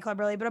 not a nightclub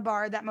really, but a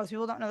bar that most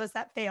people don't know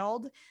that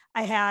failed.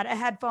 I had a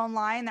headphone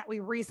line that we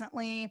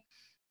recently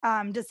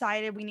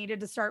decided we needed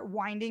to start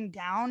winding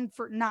down,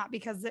 for not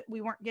because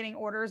we weren't getting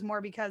orders,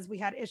 more because we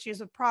had issues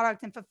with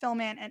product and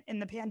fulfillment. And in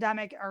the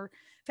pandemic, our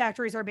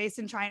factories are based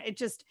in China.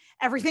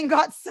 Everything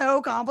got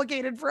so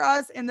complicated for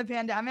us in the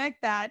pandemic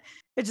that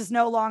it just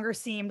no longer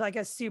seemed like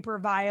a super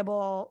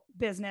viable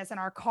business, and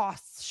our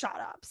costs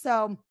shot up.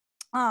 So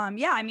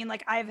yeah, I mean,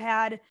 like, I've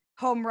had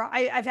home run.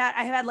 I've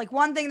had like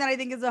one thing that I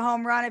think is a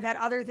home run. I've had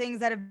other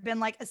things that have been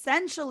like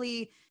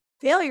essentially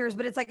failures,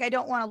 but it's like I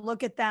don't want to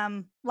look at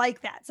them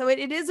like that. So it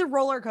is a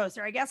roller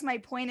coaster. I guess my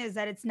point is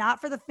that it's not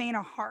for the faint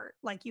of heart.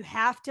 Like, you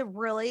have to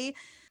really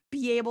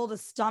be able to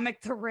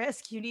stomach the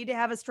risk. You need to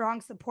have a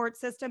strong support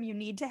system. You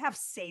need to have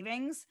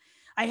savings.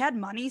 I had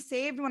money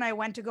saved when I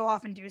went to go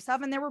off and do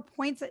stuff, and there were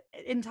points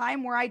in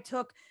time where I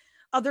took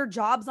other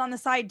jobs on the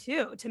side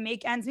too to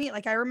make ends meet.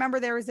 Like, I remember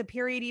there was a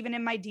period even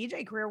in my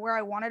DJ career where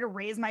I wanted to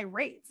raise my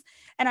rates.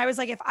 And I was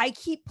like, if I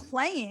keep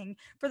playing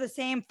for the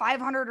same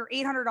 $500 or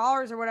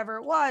 $800 or whatever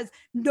it was,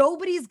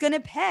 nobody's going to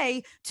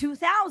pay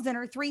 $2,000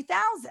 or $3,000.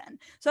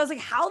 So I was like,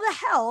 how the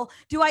hell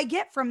do I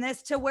get from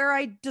this to where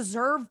I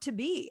deserve to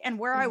be and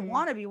where I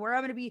want to be, where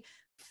I'm going to be,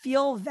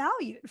 feel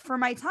valued for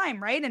my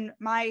time, right? And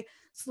my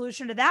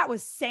solution to that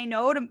was say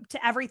no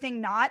to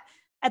everything not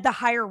at the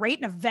higher rate,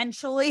 and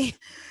eventually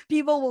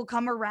people will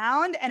come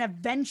around, and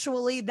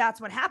eventually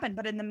that's what happened.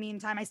 But in the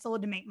meantime, I still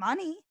had to make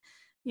money,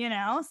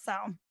 so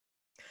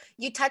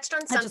you touched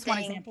on something. That's just one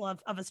example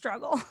of a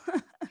struggle.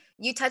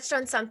 You touched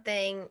on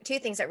something, two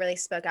things that really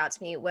spoke out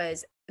to me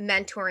was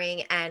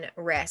mentoring and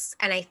risks.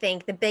 And I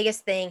think the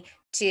biggest thing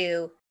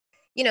to,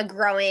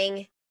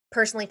 growing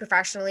personally,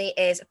 professionally,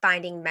 is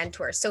finding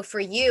mentors. So for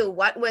you,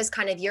 what was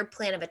kind of your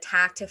plan of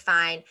attack to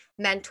find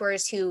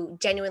mentors who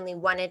genuinely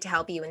wanted to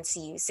help you and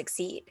see you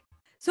succeed?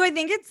 So I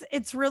think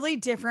it's really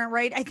different,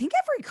 right? I think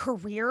every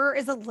career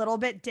is a little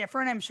bit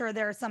different. I'm sure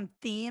there are some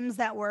themes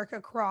that work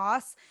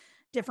across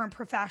different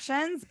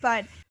professions,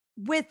 but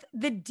with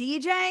the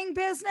DJing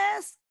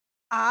business,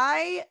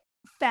 I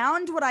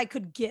found what I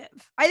could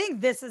give. I think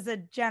this is a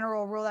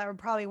general rule that would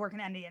probably work in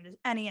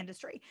any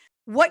industry.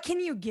 What can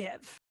you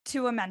give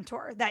to a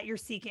mentor that you're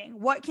seeking?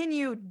 What can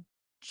you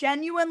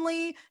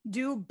genuinely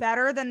do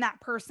better than that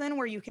person,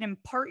 where you can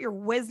impart your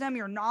wisdom,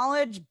 your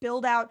knowledge,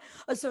 build out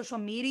a social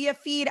media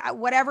feed,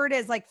 whatever it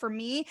is? Like, for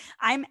me,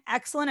 I'm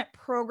excellent at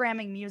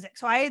programming music.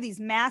 So I had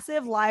these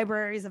massive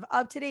libraries of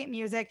up-to-date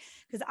music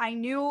because I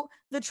knew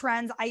the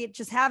trends. I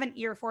just have an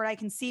ear for it. I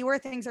can see where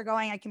things are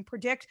going. I can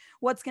predict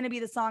what's going to be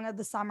the song of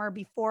the summer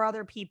before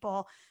other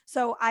people.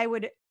 So I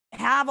would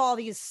have all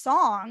these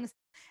songs,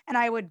 and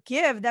I would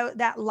give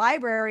that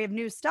library of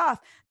new stuff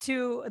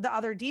to the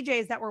other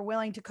DJs that were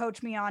willing to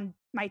coach me on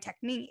my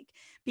technique,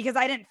 because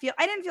I didn't feel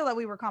that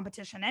we were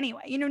competition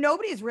anyway.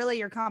 Nobody's really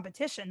your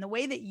competition. The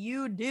way that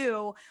you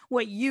do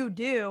what you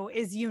do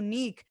is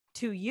unique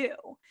to you,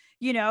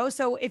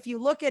 So if you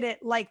look at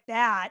it like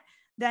that,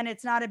 then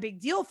it's not a big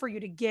deal for you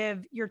to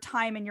give your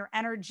time and your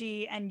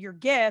energy and your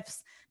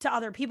gifts to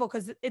other people,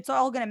 because it's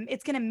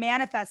going to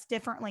manifest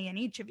differently in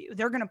each of you.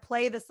 They're going to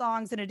play the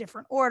songs in a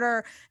different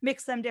order,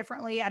 mix them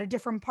differently at a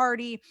different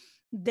party.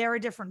 They're a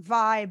different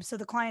vibe. So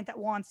the client that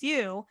wants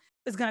you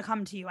is going to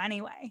come to you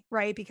anyway,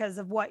 right? Because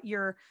of what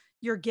you're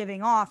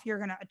giving off, you're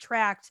going to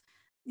attract.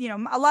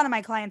 A lot of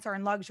my clients are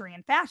in luxury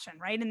and fashion,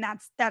 right? And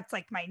that's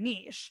like my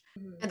niche.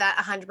 That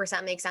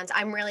 100% makes sense.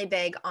 I'm really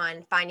big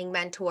on finding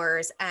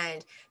mentors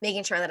and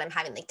making sure that I'm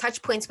having like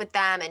touch points with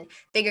them and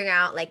figuring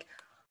out like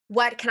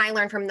what can I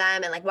learn from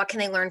them and like what can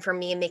they learn from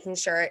me, and making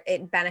sure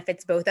it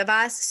benefits both of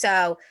us.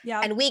 So,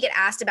 yeah. And we get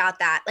asked about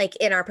that like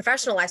in our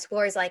professional lives. People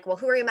are always like, well,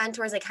 who are your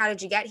mentors? Like, how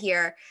did you get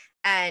here?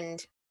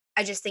 And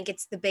I just think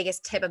it's the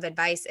biggest tip of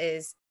advice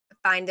is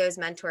find those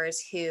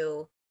mentors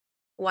who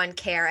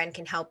care and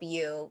can help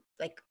you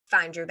like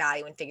find your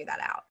value and figure that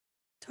out.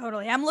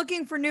 Totally. I'm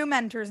looking for new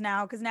mentors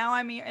now, because now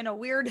I'm in a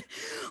weird,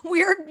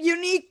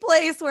 unique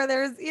place where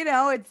there's,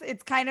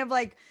 it's kind of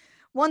like,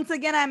 once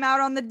again, I'm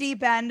out on the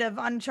deep end of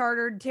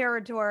uncharted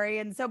territory.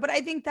 And so, but I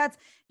think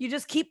you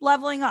just keep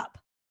leveling up.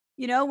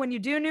 When you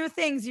do new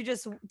things, you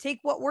just take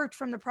what worked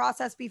from the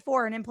process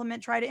before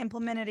and try to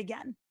implement it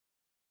again.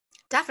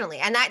 Definitely.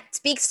 And that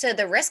speaks to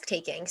the risk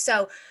taking.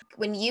 So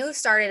when you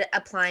started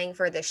applying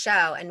for the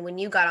show and when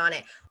you got on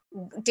it,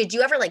 did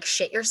you ever like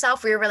shit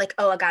yourself where you were like,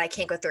 oh God, I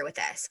can't go through with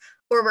this?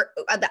 Or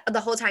the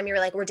whole time you were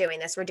like, we're doing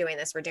this, we're doing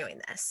this, we're doing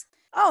this?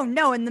 Oh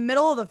no, in the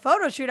middle of the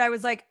photo shoot, I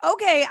was like,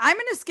 okay, I'm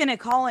just gonna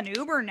call an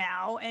Uber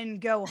now and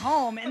go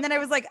home. And then I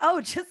was like,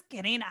 oh, just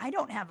kidding. I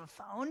don't have a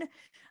phone.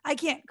 I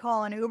can't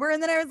call an Uber.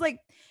 And then I was like,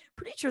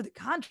 pretty sure the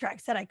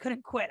contract said I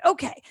couldn't quit.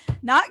 Okay,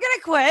 not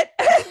gonna quit.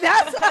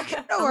 That's not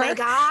gonna Oh work. my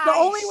gosh. The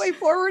only way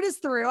forward is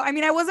through. I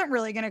mean, I wasn't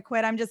really gonna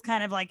quit. I'm just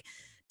kind of like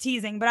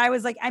teasing, but I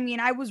was like, I mean,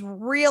 I was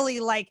really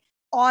like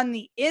on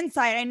the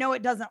inside. I know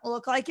it doesn't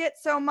look like it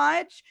so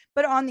much,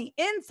 but on the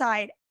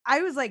inside,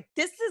 I was like,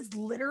 this is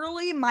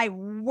literally my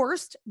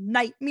worst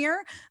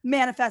nightmare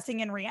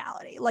manifesting in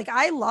reality. Like,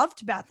 I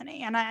loved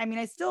Bethany, and I mean,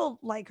 I still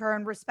like her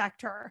and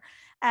respect her.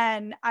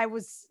 And I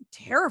was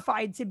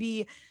terrified to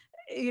be,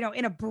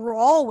 in a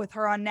brawl with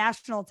her on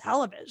national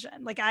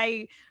television. Like,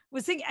 I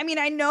was thinking, I mean,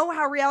 I know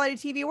how reality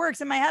TV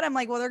works. In my head, I'm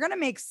like, well, they're going to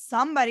make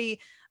somebody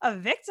a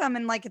victim,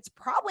 and like, it's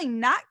probably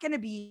not going to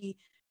be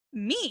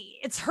me.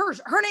 It's her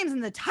name's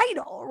in the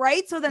title,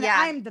 right? So then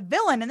I'm the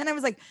villain. And then I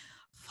was like,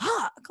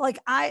 fuck, like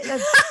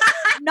that's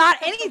not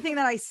anything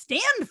that I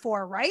stand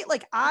for, right?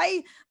 Like,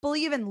 I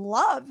believe in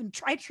love and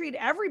try to treat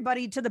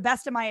everybody to the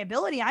best of my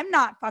ability. I'm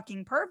not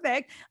fucking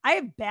perfect. I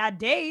have bad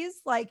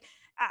days. Like,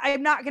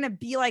 I'm not going to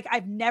be like,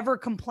 I've never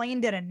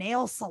complained at a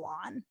nail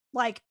salon.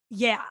 Like,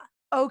 yeah,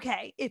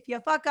 okay, if you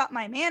fuck up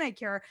my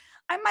manicure,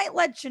 I might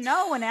let you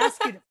know and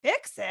ask you to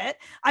fix it.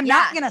 I'm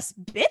not going to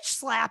bitch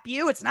slap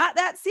you. It's not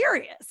that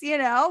serious,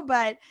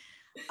 but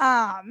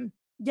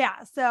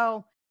yeah,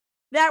 so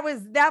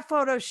that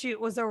photo shoot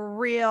was a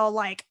real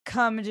like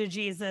come to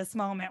Jesus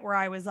moment where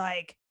I was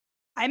like,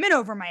 I'm in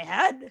over my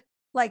head.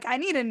 Like, I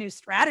need a new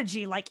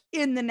strategy, like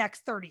in the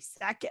next 30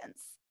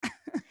 seconds.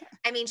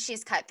 I mean,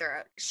 she's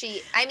cutthroat.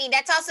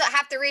 That's also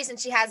half the reason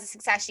she has the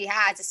success she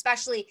has,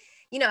 especially,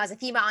 as a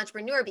female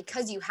entrepreneur,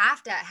 because you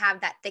have to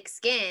have that thick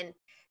skin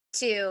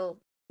to,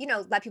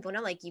 let people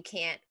know, like, you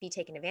can't be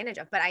taken advantage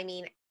of. But I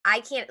mean,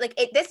 I can't, like,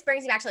 this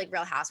brings me back to like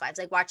Real Housewives,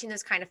 like watching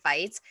those kind of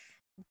fights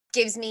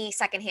gives me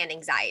secondhand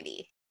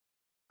anxiety.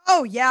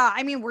 Oh yeah.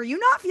 I mean, were you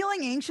not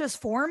feeling anxious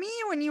for me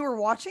when you were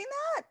watching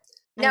that?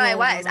 No, I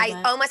was.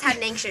 I almost had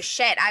an anxious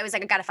shit. I was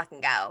like, I gotta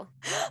fucking go.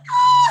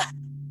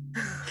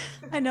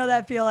 I know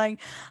that feeling.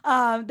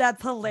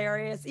 That's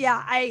hilarious.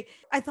 Yeah, I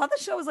thought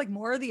the show was like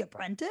more of The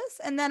Apprentice,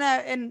 and then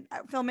in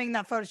filming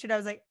that photo shoot, I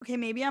was like, okay,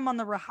 maybe I'm on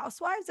the Real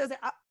Housewives. I was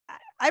like,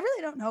 I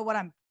really don't know what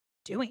I'm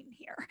doing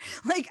here.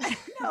 Like, I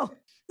don't know.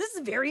 This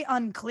is very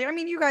unclear. I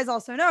mean, you guys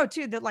also know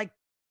too that like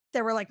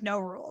there were like no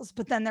rules,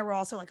 but then there were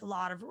also like a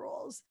lot of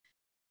rules,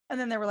 and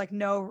then there were like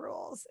no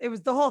rules.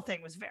 The whole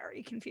thing was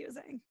very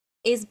confusing.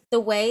 Is the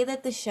way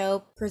that the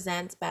show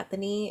presents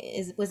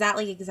Bethany, was that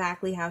like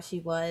exactly how she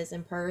was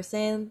in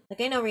person?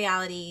 Like, I know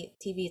reality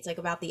TV, it's like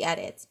about the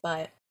edits,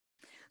 but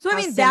so I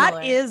mean,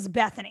 that is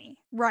Bethany,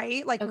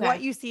 right? Like,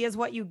 what you see is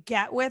what you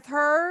get with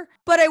her.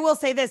 But I will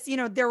say this,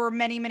 there were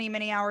many, many,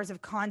 many hours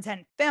of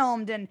content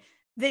filmed, and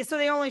they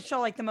only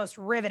show like the most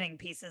riveting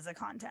pieces of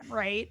content,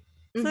 right?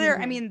 So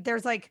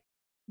there's like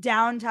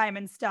downtime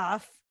and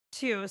stuff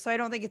too. So I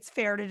don't think it's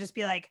fair to just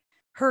be like,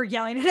 her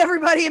yelling at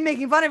everybody and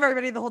making fun of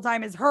everybody the whole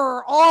time is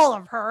all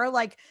of her.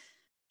 Like,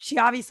 she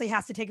obviously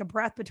has to take a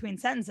breath between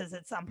sentences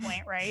at some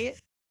point, right?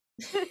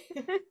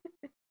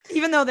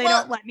 Even though they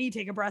don't let me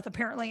take a breath,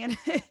 apparently, in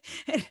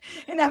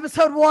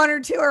episode 1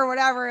 or 2 or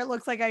whatever. It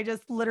looks like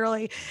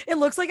it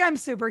looks like I'm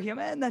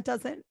superhuman that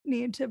doesn't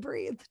need to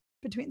breathe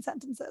between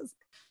sentences.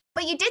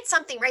 But you did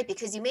something right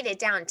because you made it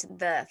down to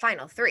the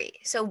final 3.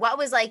 So what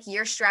was like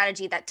your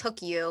strategy that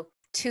took you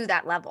to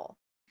that level?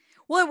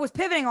 Well, it was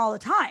pivoting all the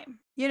time,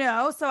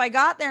 so I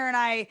got there and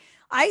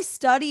I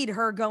studied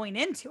her going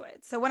into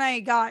it. So when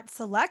I got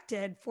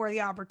selected for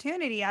the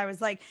opportunity, I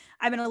was like,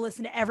 I'm going to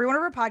listen to every one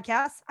of her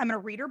podcasts. I'm going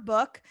to read her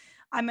book.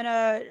 I'm going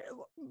to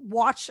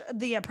watch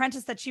The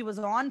Apprentice that she was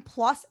on,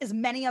 plus as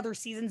many other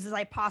seasons as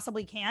I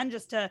possibly can,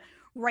 just to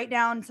write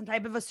down some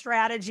type of a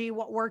strategy,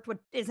 what worked, what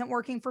isn't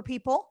working for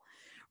people.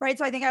 Right.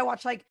 So I think I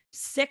watched like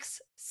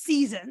 6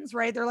 seasons,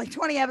 right? They're like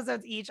 20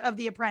 episodes each of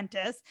The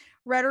Apprentice,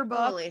 read her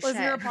book, listened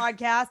to her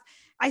podcast.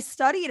 I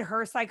studied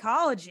her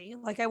psychology.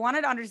 Like, I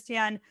wanted to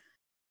understand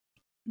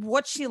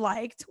what she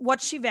liked,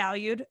 what she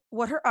valued,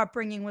 what her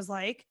upbringing was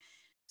like,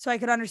 so I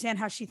could understand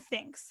how she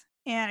thinks.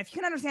 And if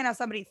you can understand how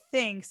somebody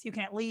thinks, you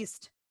can at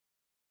least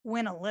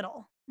win a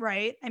little,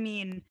 right? I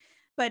mean,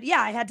 but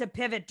yeah, I had to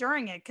pivot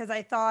during it because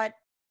I thought,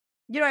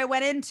 I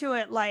went into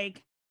it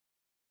like,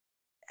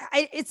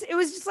 it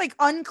was just like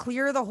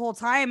unclear the whole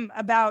time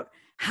about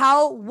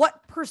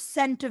what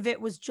percent of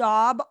it was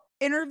job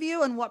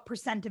interview and what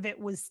percent of it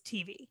was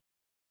TV.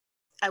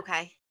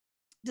 Okay.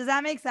 Does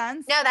that make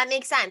sense? No, that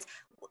makes sense.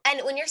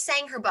 And when you're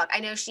saying her book, I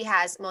know she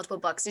has multiple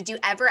books. Did you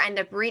ever end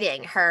up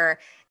reading her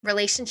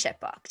relationship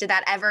book? Did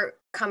that ever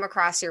come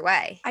across your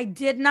way? I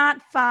did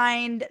not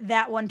find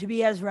that one to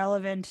be as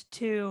relevant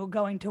to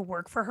going to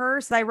work for her.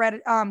 So I read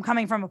it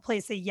coming from a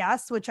place of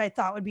yes, which I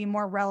thought would be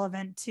more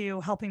relevant to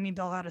helping me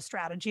build out a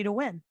strategy to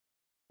win.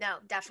 No,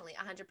 definitely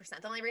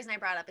 100%. The only reason I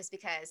brought up is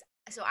because,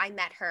 so I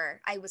met her,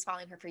 I was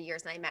following her for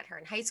years, and I met her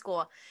in high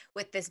school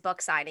with this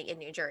book signing in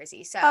New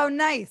Jersey. So oh,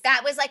 nice.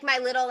 That was like my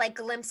little like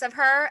glimpse of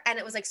her, and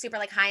it was like super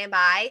like high and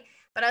by.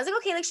 But I was like,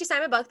 okay, like she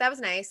signed my book. That was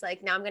nice.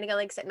 Like now I'm gonna go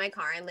like sit in my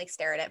car and like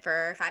stare at it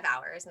for 5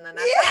 hours, and then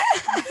that's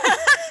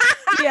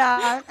it.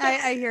 Yeah,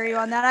 I hear you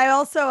on that. I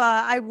also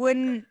I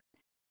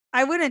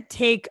wouldn't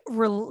take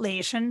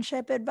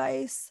relationship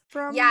advice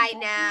from Yeah,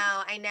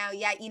 I know.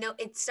 Yeah,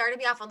 it started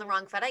me off on the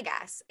wrong foot, I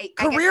guess. I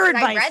guess career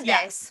because advice. I read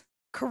Yes. this.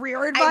 Career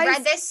I read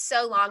advice. this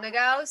so long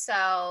ago,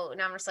 so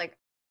now I'm just like,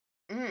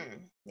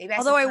 maybe I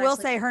Although I will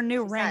subconsciously say her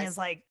new she ring says. is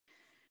like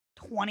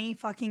 20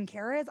 fucking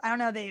carats. I don't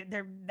know.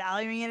 They're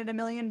valuing it at $1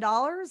 million.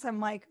 I'm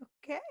like,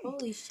 okay,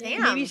 Holy shit.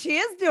 Damn. maybe she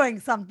is doing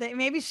something.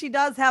 Maybe she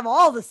does have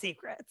all the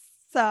secrets.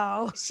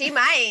 So She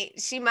might.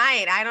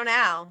 I don't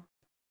know.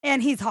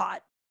 and he's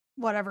hot.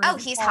 Whatever. Oh,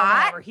 he's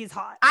hot? Whatever. He's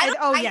hot. I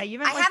you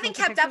haven't like, haven't looked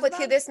at kept up pictures with of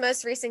who them? this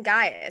most recent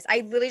guy is.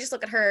 I literally just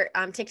look at her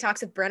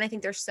TikToks with Bryn. I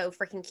think they're so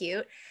freaking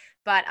cute.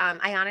 But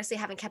I honestly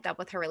haven't kept up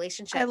with her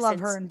relationship I love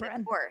since her and the Bryn.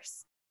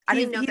 divorce. I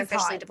don't even know if they're He's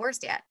officially hot.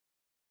 divorced yet.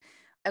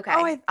 Okay.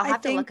 Oh, I'll I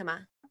have to think look him up.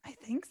 I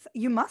think so.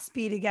 You must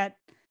be to get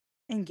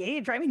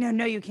engaged. Right? I mean,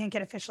 no, you can't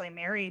get officially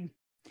married.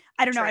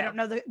 I don't know. I True. don't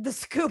know the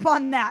scoop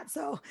on that,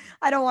 so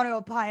I don't want to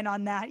opine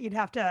on that. You'd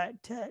have to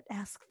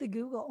ask the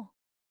Google.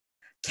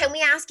 Can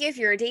we ask you if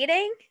you're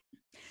dating?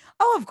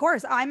 Oh, of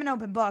course. I'm an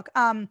open book.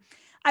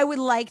 I would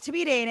like to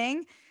be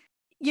dating.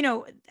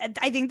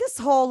 I think this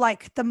whole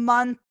like the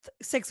month,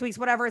 6 weeks,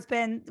 whatever it's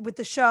been with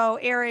the show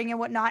airing and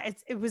whatnot,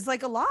 it was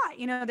like a lot.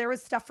 There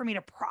was stuff for me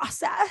to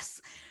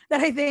process that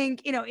I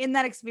think, in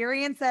that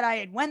experience that I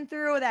had went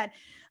through that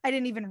I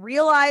didn't even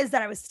realize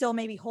that I was still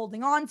maybe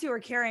holding on to or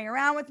carrying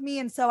around with me.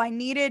 And so I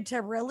needed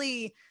to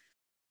really,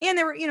 and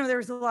there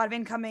was a lot of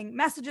incoming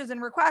messages and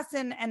requests,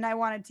 and I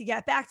wanted to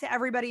get back to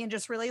everybody and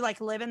just really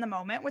like live in the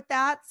moment with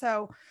that.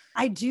 So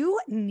I do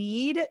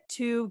need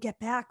to get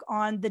back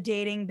on the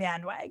dating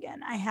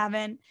bandwagon. I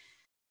haven't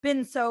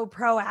been so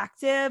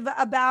proactive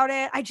about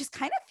it. I just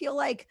kind of feel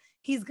like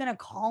he's gonna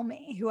call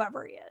me,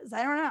 whoever he is.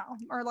 I don't know,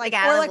 or Like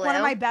out of the one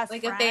of my blue? best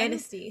Like friends. a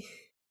fantasy.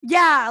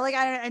 Yeah,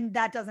 and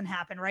that doesn't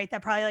happen, right?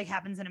 That probably like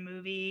happens in a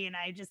movie, and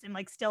I just am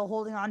like still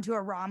holding on to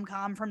a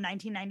rom-com from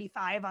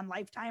 1995 on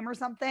Lifetime or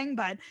something.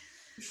 But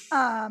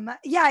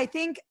yeah, I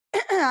think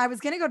I was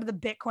gonna go to the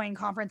Bitcoin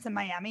conference in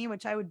Miami,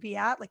 which I would be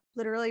at like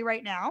literally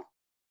right now.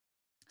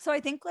 So I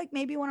think like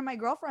maybe one of my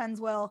girlfriends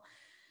will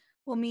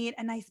meet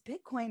a nice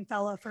Bitcoin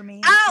fella for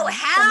me. Oh, and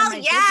send him hell my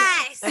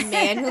yes. A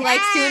man who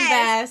likes to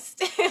Yes.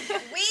 invest.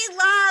 We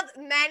love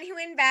men who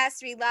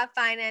invest. We love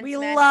finance. We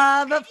men.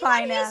 love Anyone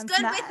finance who's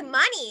good men. with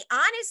money.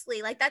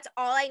 Honestly, like that's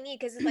all I need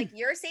because it's like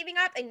you're saving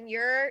up and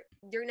your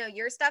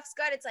stuff's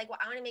good. It's like, well,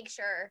 I want to make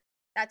sure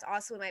that's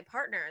also with my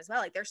partner as well.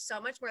 Like there's so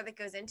much more that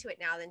goes into it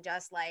now than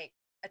just like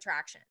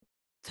attraction.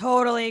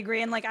 Totally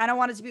agree. And like, I don't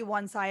want it to be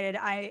one-sided.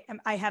 I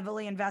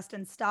heavily invest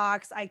in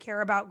stocks. I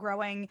care about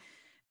growing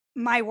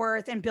my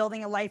worth and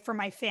building a life for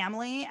my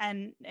family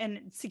and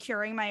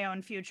securing my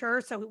own future.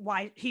 So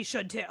why he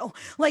should too.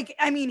 Like,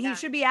 I mean, he Yeah.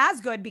 should be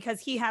as good because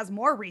he has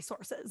more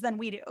resources than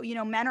we do.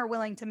 Men are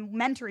willing to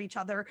mentor each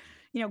other.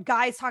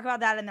 Guys talk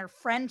about that in their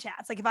friend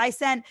chats. Like if I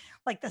sent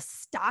like the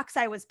stocks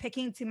I was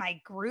picking to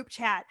my group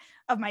chat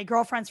of my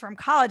girlfriends from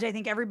college, I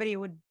think everybody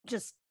would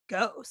just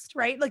ghost,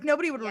 right? Like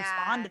nobody would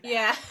respond to that.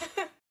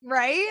 Yeah.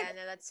 Right? Yeah,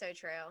 no, that's so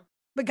true.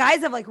 But guys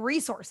have like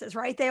resources,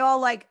 right? They all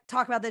like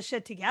talk about this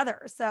shit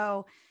together.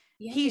 So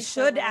Yeah, he you're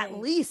so should at right.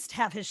 least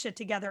have his shit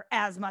together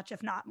as much,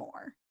 if not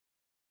more.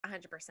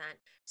 100%.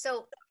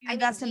 So If you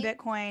invest in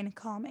Bitcoin,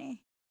 call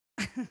me.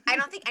 I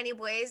don't think any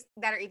boys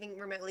that are even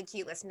remotely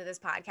cute listen to this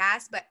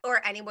podcast,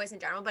 or any boys in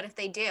general, but if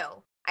they do,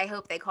 I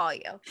hope they call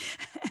you.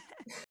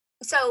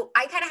 So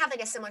I kind of have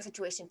like a similar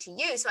situation to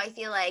you. So I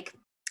feel like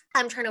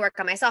I'm trying to work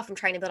on myself. I'm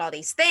trying to build all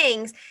these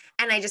things.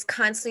 And I just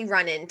constantly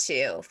run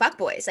into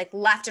fuckboys, like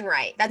left and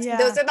right.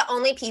 Those are the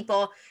only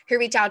people who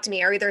reach out to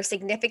me are either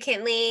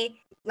significantly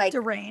like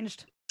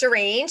deranged.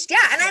 Yeah.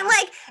 And I'm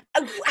like,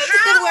 That's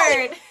a good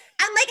word.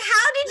 I'm like,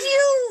 how did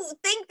you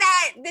think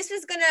that this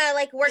was gonna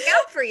like work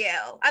out for you?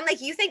 I'm like,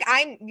 you think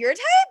I'm your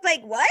type?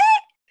 Like what?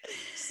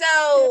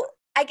 So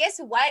I guess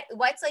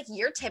what's like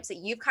your tips that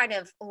you've kind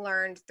of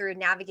learned through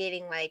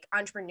navigating like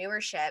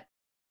entrepreneurship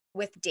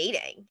with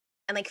dating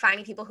and like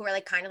finding people who are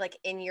like kind of like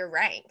in your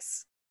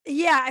ranks?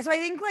 Yeah. So I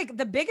think like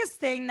the biggest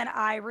thing that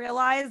I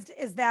realized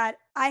is that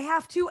I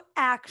have to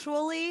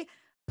actually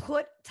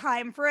put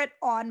time for it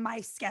on my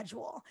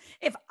schedule.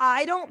 If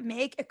I don't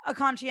make a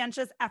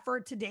conscientious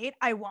effort to date,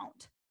 I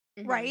won't.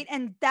 Right.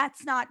 And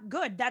that's not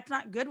good. That's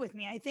not good with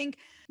me. I think,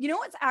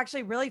 what's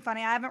actually really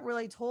funny. I haven't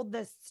really told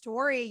this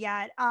story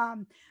yet.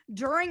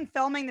 During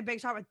filming The Big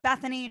Shot with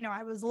Bethany,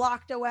 I was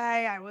locked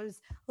away. I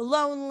was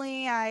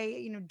lonely.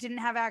 I, didn't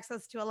have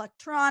access to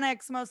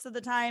electronics most of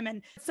the time.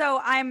 And so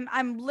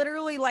I'm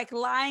literally like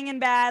lying in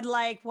bed,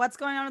 like, what's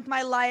going on with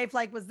my life?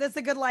 Like, was this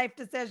a good life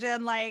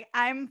decision? Like,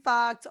 I'm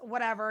fucked,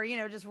 whatever,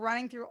 just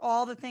running through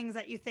all the things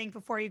that you think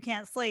before you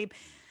can't sleep.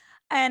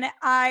 And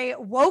I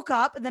woke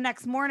up the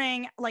next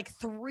morning, like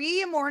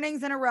 3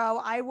 mornings in a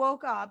row, I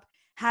woke up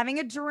having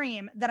a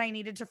dream that I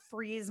needed to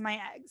freeze my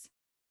eggs.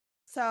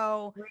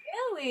 So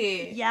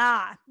Really?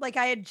 yeah, like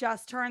I had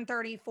just turned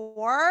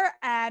 34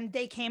 and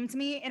they came to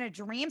me in a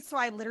dream. So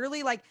I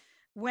literally like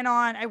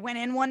I went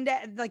in one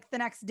day, like the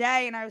next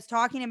day, and I was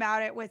talking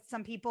about it with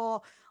some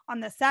people on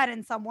the set,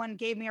 and someone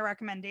gave me a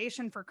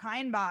recommendation for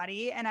Kind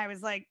Body, and I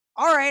was like,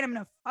 all right, I'm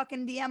gonna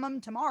fucking DM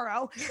them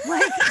tomorrow.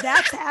 Like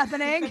that's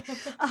happening.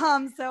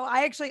 So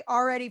I actually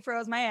already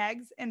froze my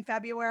eggs in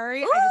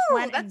February. I just Ooh,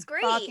 went that's and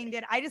great. fucking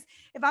did.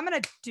 If I'm gonna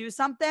do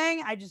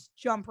something, I just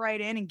jump right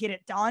in and get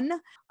it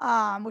done.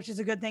 Which is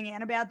a good thing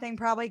and a bad thing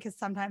probably, because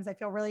sometimes I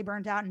feel really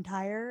burnt out and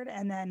tired.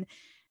 And then,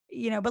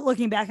 but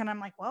looking back and I'm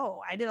like, whoa,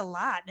 I did a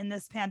lot in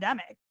this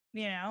pandemic,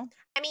 I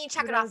mean,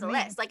 check it kudos off the me.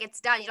 list. Like, it's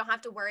done. You don't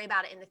have to worry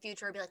about it in the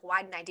future and be like,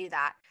 why didn't I do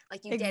that?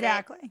 Like, you did it.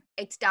 Exactly.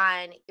 It's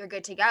done. You're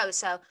good to go.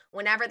 So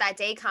whenever that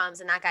day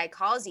comes and that guy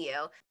calls you,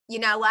 you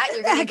know what?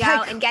 You're going to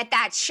go and get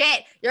that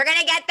shit. You're going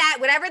to get that,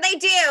 whatever they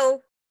do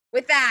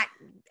with that,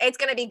 it's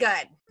going to be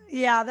good.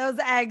 Yeah, those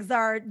eggs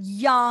are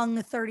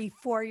young,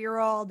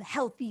 34-year-old,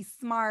 healthy,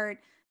 smart,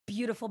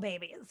 beautiful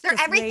babies. They're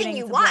just everything waiting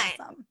you to want.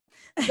 blossom.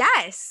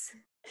 Yes.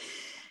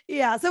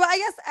 Yeah. So I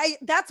guess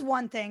that's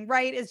one thing,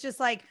 right? It's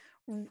just like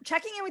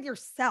checking in with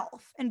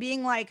yourself and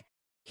being like,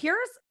 here's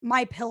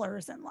my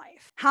pillars in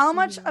life. How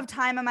much of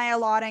time am I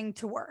allotting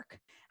to work?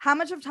 How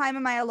much of time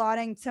am I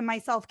allotting to my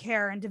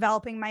self-care and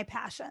developing my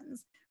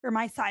passions or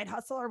my side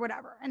hustle or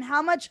whatever? And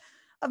how much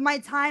of my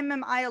time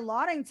am I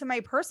allotting to my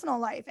personal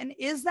life? And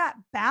is that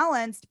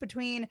balanced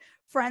between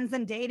friends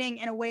and dating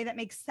in a way that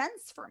makes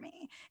sense for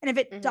me? And if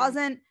it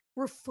doesn't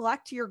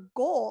reflect your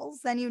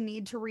goals, then you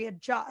need to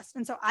readjust.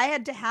 And so I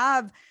had to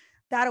have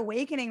that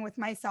awakening with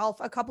myself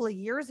a couple of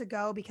years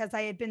ago, because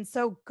I had been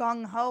so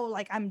gung-ho,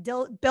 like I'm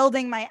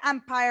building my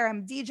empire,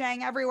 I'm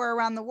DJing everywhere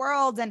around the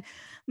world, and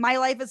my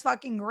life is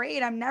fucking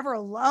great. I'm never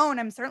alone.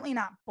 I'm certainly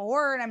not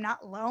bored. I'm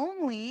not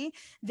lonely.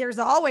 There's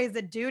always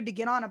a dude to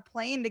get on a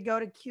plane to go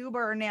to Cuba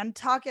or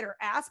Nantucket or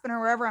Aspen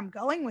or wherever I'm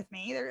going with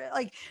me. They're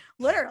like,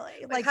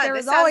 literally, like God, there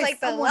this was sounds always like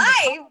the someone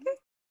to life.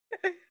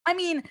 call. I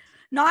mean,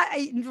 not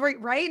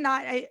right.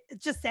 Not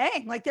just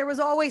saying, like there was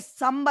always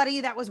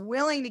somebody that was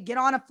willing to get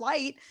on a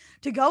flight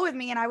to go with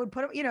me. And I would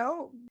put,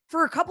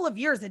 for a couple of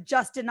years, it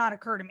just did not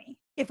occur to me.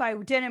 If I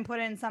didn't put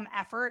in some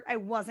effort, I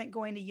wasn't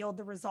going to yield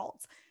the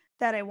results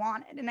that I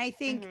wanted. And I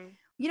think,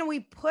 we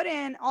put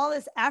in all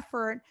this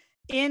effort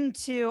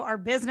into our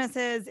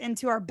businesses,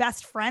 into our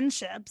best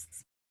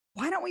friendships.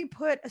 Why don't we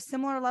put a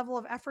similar level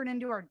of effort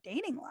into our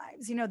dating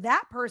lives?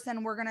 That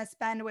person we're going to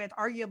spend with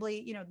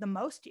arguably, the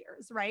most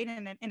years, right?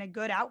 And in a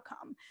good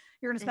outcome,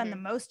 you're going to spend the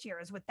most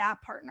years with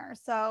that partner.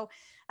 So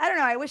I don't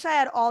know. I wish I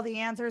had all the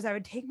answers. I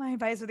would take my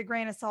advice with a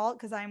grain of salt,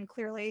 because I'm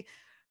clearly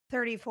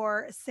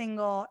 34,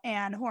 single,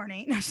 and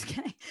horny. No, just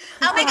kidding.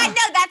 Oh my God,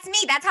 no, that's me.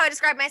 That's how I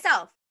describe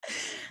myself.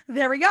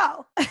 There we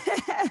go.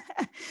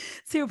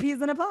 2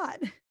 peas in a pod.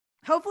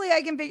 Hopefully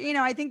I can figure,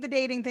 I think the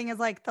dating thing is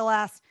like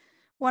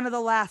one of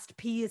the last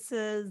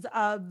pieces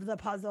of the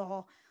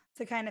puzzle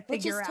to kind of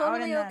figure out. Which is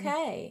totally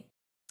okay.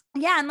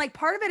 Yeah. And like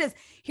part of it is,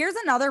 here's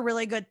another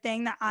really good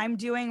thing that I'm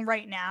doing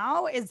right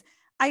now is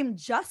I'm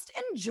just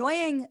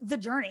enjoying the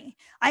journey.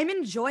 I'm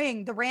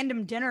enjoying the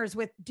random dinners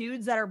with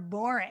dudes that are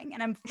boring.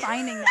 And I'm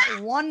finding that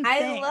one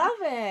thing I love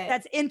it.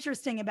 that's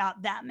interesting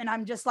about them. And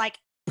I'm just like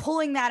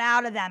pulling that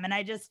out of them. And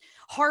I just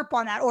harp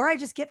on that, or I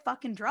just get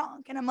fucking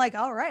drunk. And I'm like,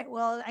 all right,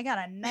 well, I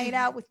got a night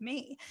out with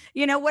me,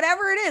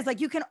 whatever it is. Like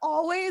you can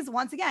always,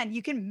 once again,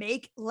 you can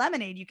make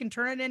lemonade. You can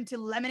turn it into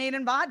lemonade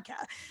and vodka,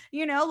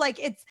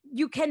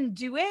 you can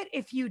do it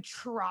if you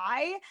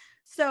try.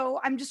 So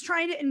I'm just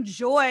trying to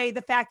enjoy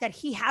the fact that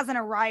he hasn't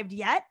arrived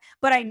yet,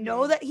 but I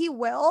know that he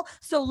will.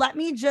 So let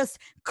me just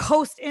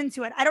coast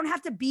into it. I don't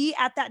have to be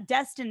at that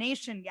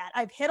destination yet.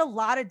 I've hit a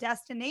lot of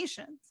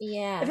destinations.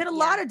 Yeah. I've hit a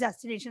lot of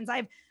destinations.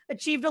 I've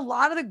achieved a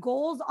lot of the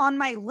goals on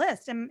my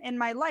list in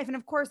my life. And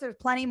of course, there's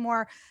plenty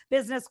more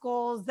business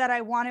goals that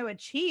I want to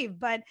achieve.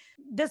 But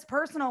this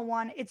personal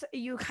one,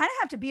 you kind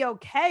of have to be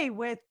okay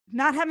with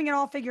not having it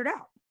all figured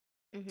out.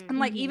 And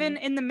like, even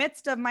in the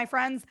midst of my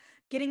friends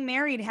getting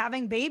married,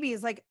 having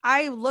babies, like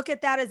I look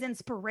at that as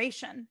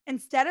inspiration.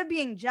 Instead of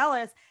being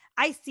jealous,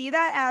 I see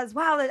that as,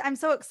 wow, I'm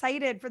so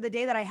excited for the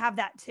day that I have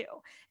that too.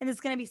 And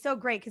it's going to be so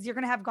great, because you're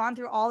going to have gone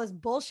through all this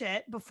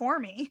bullshit before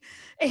me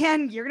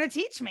and you're going to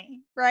teach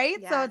me. Right.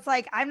 Yeah. So it's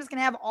like, I'm just going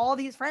to have all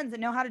these friends that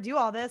know how to do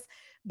all this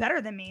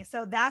better than me.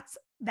 So that's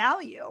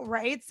value.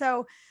 Right.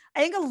 So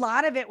I think a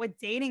lot of it with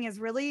dating is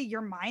really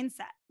your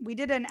mindset. We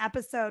did an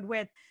episode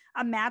with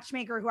a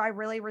matchmaker who I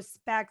really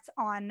respect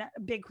on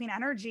Big Queen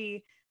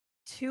Energy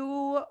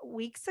 2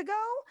 weeks ago.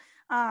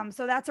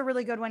 So that's a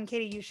really good one,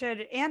 Katie. You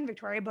should, and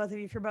Victoria, both of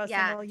you, if you're both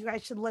single, you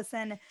guys should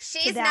listen.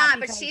 She's not,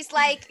 but she's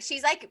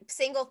like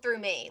single through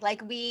me.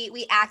 Like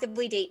we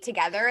actively date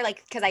together,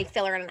 like because I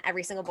fill her in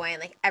every single boy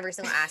and like every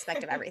single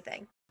aspect of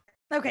everything.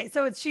 Okay,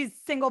 so she's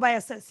single by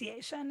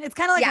association. It's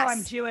kind of like how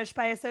I'm Jewish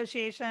by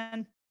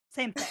association.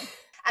 Same thing.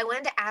 I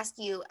wanted to ask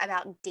you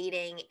about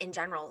dating in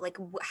general. Like,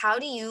 how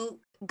do you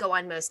go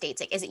on most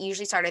dates? Like, is it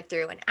usually started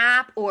through an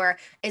app, or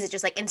is it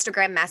just like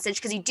Instagram message?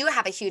 Because you do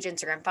have a huge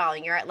Instagram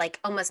following. You're at like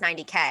almost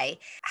 90K.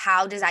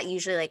 How does that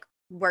usually like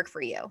work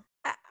for you?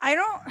 I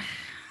don't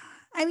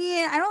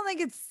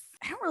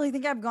really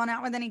think I've gone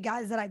out with any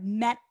guys that I've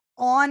met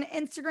on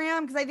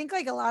Instagram because I think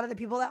like a lot of the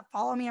people that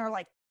follow me are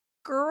like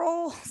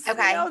girls,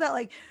 Okay. you know, that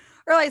like,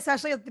 or like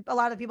especially a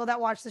lot of the people that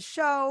watch the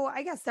show.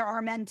 I guess there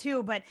are men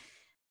too, but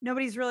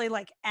nobody's really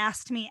like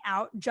asked me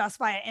out just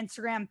via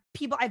Instagram.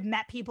 I've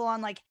met people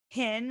on like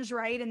Hinge,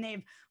 right? And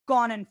they've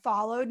gone and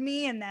followed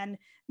me and then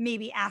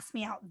maybe asked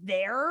me out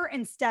there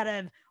instead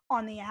of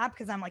on the app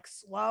because I'm like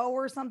slow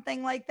or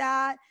something like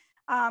that.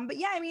 But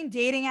yeah, I mean,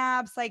 dating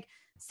apps, like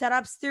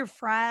setups through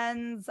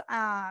friends.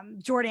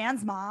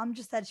 Jordan's mom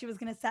just said she was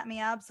going to set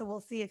me up. So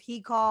we'll see if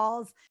he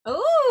calls.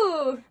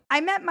 Ooh.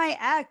 I met my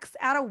ex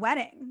at a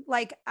wedding,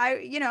 like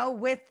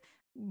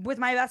with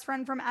my best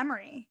friend from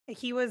Emory.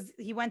 He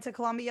went to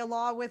Columbia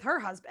Law with her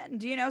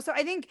husband, so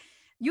I think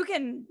you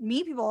can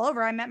meet people all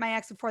over. I met my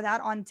ex before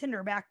that on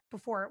Tinder back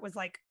before it was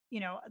like,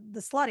 the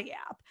slutty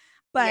app.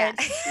 But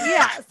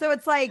yeah, so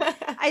it's like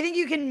I think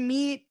you can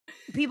meet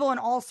people in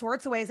all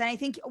sorts of ways. And I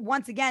think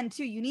once again,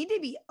 too, you need to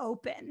be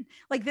open.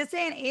 Like this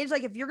day and age,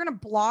 like if you're gonna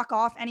block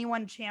off any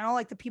one channel,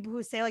 like the people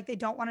who say like they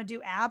don't want to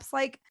do apps,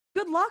 like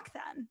good luck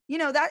then.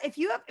 That if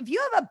you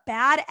have a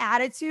bad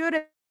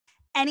attitude,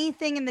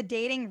 anything in the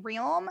dating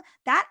realm,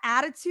 that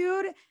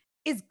attitude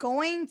is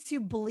going to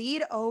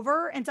bleed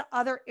over into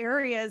other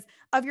areas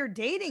of your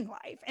dating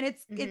life. And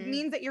it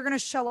means that you're going to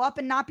show up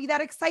and not be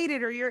that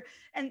excited,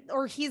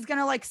 or he's going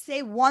to like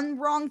say one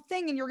wrong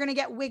thing and you're going to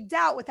get wigged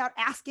out without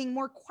asking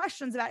more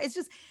questions about it. It's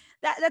just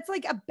that's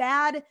like a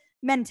bad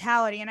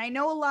mentality. And I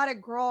know a lot of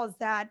girls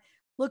that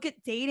look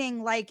at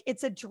dating like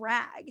it's a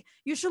drag.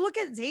 You should look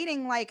at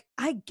dating like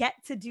I get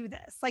to do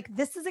this. Like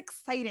this is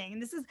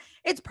exciting.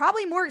 It's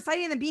probably more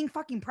exciting than being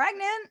fucking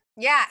pregnant.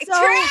 Yeah, so,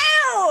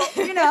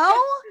 true.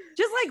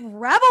 Just like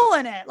revel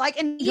in it. Like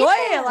enjoy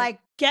it. Like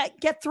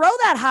throw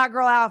that hot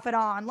girl outfit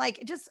on.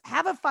 Like just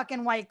have a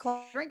fucking white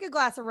claw, drink a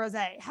glass of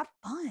rosé, have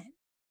fun.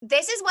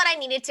 This is what I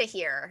needed to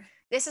hear.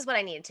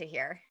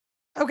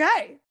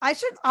 Okay. I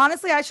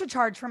should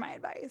charge for my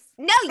advice.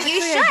 No,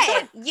 you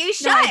should. You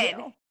should.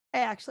 No, I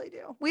actually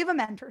do. We have a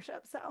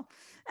mentorship. So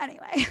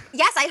anyway.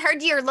 Yes, I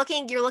heard you're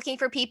looking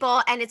for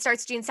people and it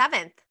starts June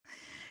 7th.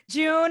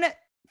 June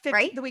 15th,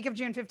 right? The week of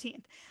June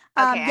 15th.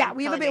 Okay, yeah,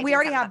 we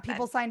already have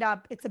people signed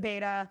up. It's a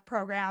beta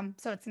program.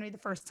 So it's going to be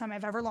the first time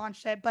I've ever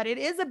launched it, but it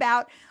is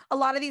about a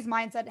lot of these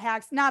mindset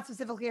hacks, not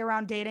specifically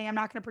around dating. I'm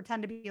not going to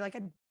pretend to be like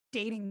a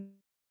dating,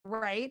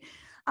 right?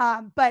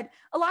 But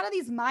a lot of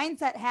these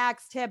mindset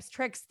hacks, tips,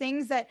 tricks,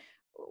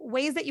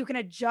 ways that you can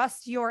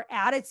adjust your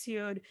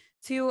attitude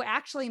to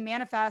actually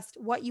manifest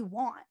what you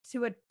want,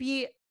 to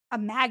be a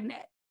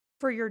magnet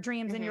for your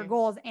dreams and your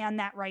goals and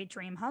that right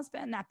dream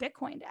husband, that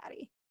Bitcoin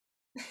daddy.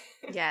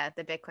 Yeah,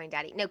 the Bitcoin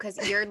daddy. No, because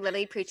you're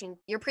literally preaching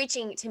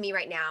to me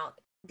right now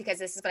because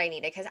this is what I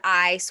needed. Because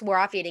I swore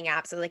off dating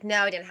apps. I was like,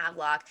 no, I didn't have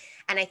luck.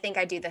 And I think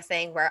I do the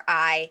thing where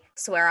I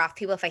swear off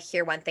people if I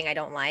hear one thing I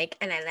don't like.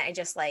 And then I'm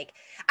just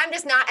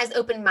not as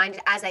open-minded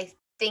as I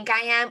think I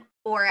am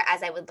or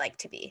as I would like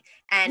to be.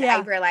 And I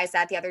realized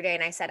that the other day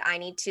and I said, I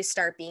need to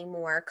start being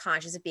more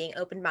conscious of being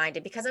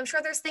open-minded because I'm sure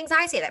there's things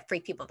I say that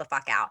freak people the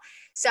fuck out.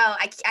 So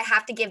I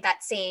have to give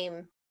that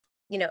same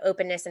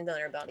openness and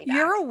vulnerability back.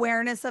 Your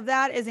awareness of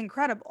that is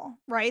incredible,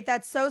 right?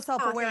 That's so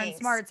self-aware and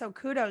smart. So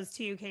kudos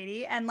to you,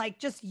 Katie. And like,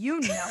 just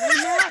knowing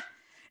that.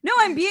 No,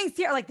 I'm being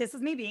serious. Like, this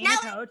is me being a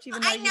coach.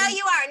 Even though I know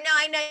you are. No,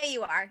 I know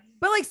you are.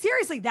 But like,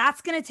 seriously,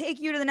 that's going to take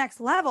you to the next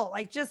level.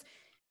 Like just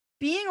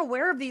being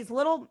aware of these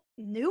little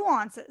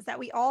nuances that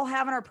we all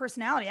have in our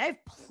personality. I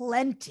have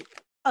plenty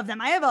of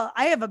them. I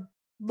have a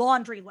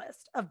laundry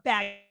list of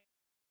bad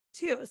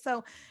too.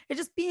 So it's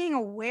just being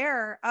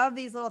aware of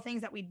these little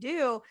things that we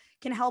do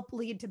can help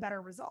lead to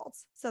better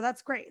results. So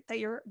that's great that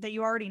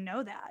you already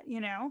know that,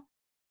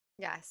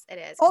 Yes, it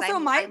is. Also,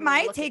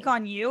 my take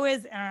on you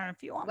is, I don't know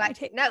if you want my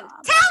take. No,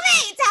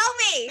 tell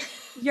me.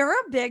 You're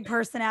a big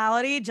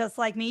personality, just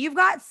like me. You've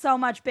got so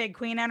much big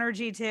queen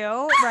energy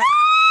too. Right?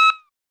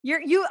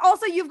 You've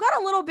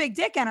got a little big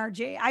dick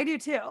energy. I do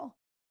too.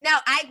 No,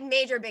 I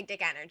major big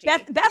dick energy.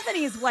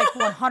 Bethany's like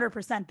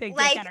 100% big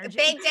dick energy.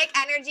 Big dick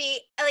energy.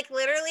 Like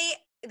literally,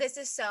 this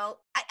is so.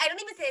 I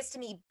don't even say this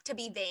to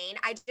be vain.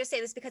 I just say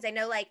this because I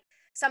know like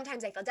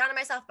sometimes I feel down on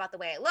myself about the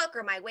way I look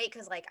or my weight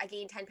because like I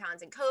gained 10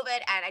 pounds in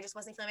COVID and I just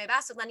wasn't feeling my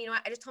best. So then you know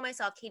what? I just told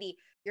myself, Katie,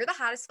 you're the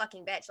hottest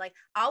fucking bitch. Like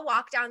I'll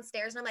walk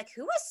downstairs and I'm like,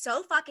 who is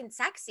so fucking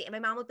sexy? And my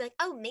mom would be like,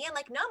 oh man,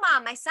 like no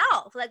mom,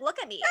 myself. Like look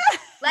at me.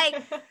 Like,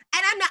 and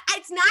I'm not.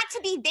 It's not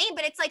to be vain,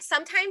 but it's like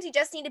sometimes you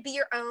just need to be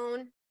your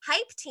own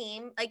hype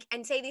team, like,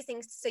 and say these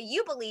things so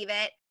you believe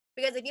it,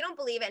 because if you don't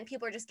believe it and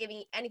people are just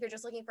and if you're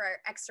just looking for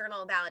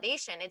external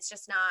validation, it's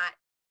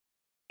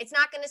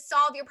not going to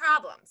solve your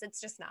problems. It's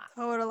just not.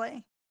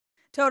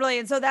 Totally.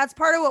 And so that's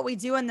part of what we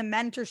do in the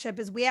mentorship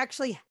is we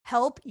actually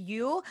help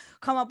you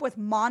come up with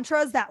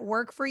mantras that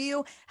work for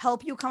you,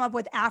 help you come up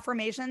with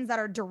affirmations that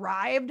are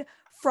derived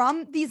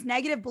from these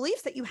negative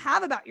beliefs that you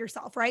have about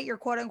yourself, right? Your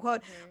quote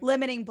unquote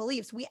limiting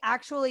beliefs. We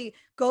actually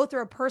go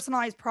through a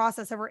personalized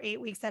process over 8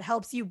 weeks that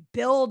helps you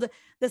build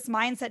this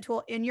mindset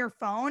tool in your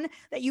phone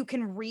that you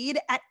can read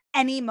at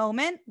any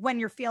moment when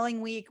you're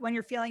feeling weak, when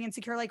you're feeling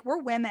insecure. Like, we're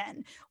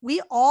women.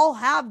 We all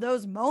have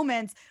those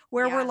moments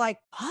where we're Yeah. like,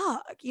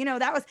 fuck,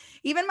 that was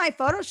even my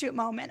photo shoot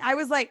moment. I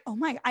was like, oh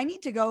my, I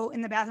need to go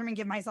in the bathroom and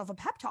give myself a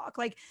pep talk.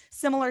 Like,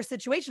 similar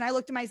situation. I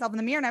looked at myself in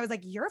the mirror and I was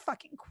like, you're a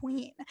fucking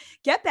queen.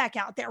 Get back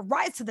out there,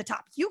 rise to the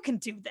top. You can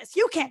do this.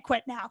 You can't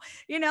quit now.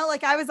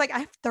 Like, I was like, I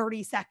have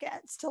 30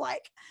 seconds to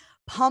like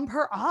pump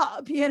her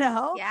up,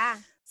 Yeah.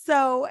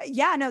 So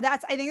yeah, no, I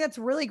think that's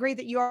really great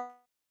that you are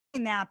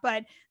doing that,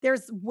 but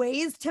there's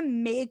ways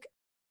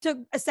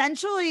to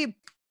essentially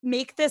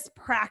make this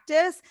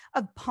practice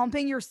of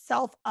pumping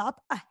yourself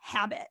up a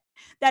habit,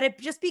 that it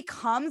just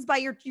becomes, by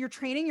you're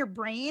training your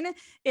brain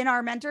in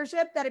our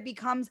mentorship, that it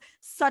becomes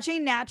such a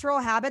natural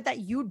habit that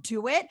you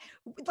do it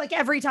like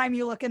every time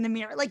you look in the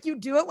mirror. Like, you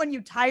do it when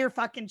you tie your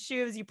fucking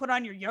shoes, you put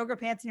on your yoga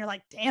pants and you're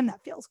like, damn,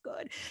 that feels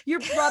good. You're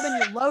rubbing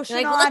your lotion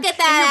You're like, on look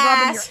at and you're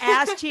rubbing that your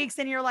ass. ass cheeks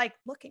and you're like,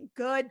 looking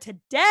good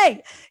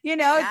today.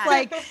 It's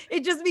like,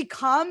 it just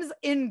becomes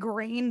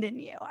ingrained in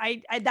you.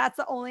 I that's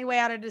the only way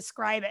how to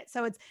describe it.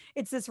 So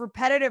it's this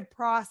repetitive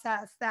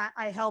process that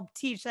I help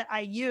teach, that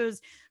I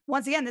use.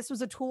 Once again, this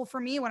was a tool for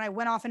me when I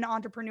went off into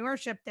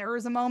entrepreneurship. There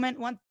was a moment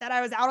once that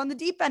I was out on the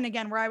deep end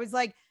again, where I was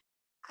like,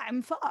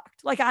 I'm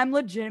fucked. Like, I'm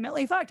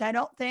legitimately fucked. I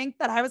don't think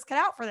that I was cut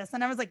out for this.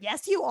 And I was like,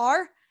 yes, you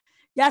are.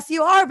 Yes,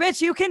 you are,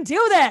 bitch. You can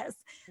do this.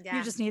 Yeah.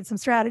 You just need some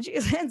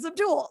strategies and some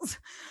tools.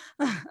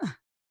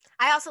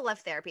 I also love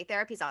therapy.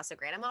 Therapy is also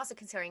great. I'm also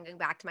considering going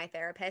back to my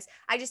therapist.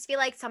 I just feel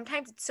like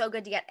sometimes it's so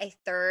good to get a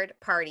third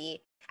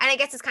party. And I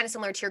guess it's kind of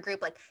similar to your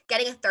group, like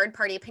getting a third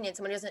party opinion.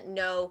 Someone who doesn't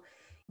know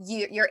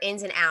your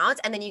ins and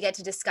outs, and then you get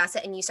to discuss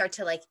it and you start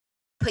to like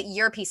put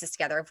your pieces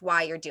together of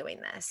why you're doing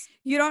this.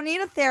 You don't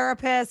need a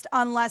therapist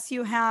unless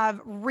you have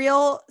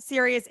real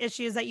serious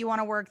issues that you want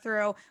to work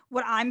through.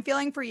 What I'm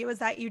feeling for you is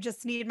that you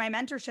just need my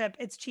mentorship.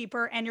 It's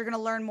cheaper and you're going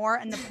to learn more.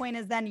 And the point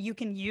is, then you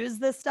can use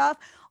this stuff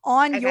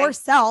on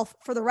yourself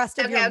for the rest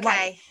of your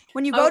life.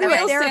 When you go to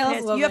a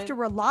therapist, you have to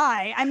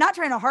rely. I'm not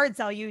trying to hard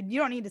sell you. You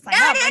don't need to sign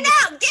up.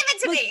 No, give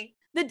it to me.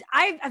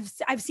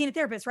 I've seen a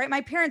therapist, right?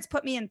 My parents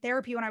put me in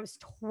therapy when I was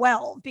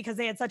 12 because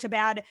they had such a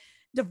bad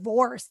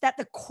divorce that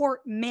the court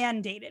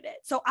mandated it.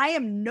 So I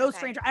am no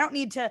stranger. I don't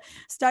need to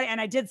study,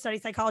 and I did study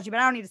psychology, but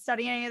I don't need to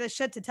study any of this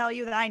shit to tell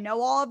you that I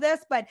know all of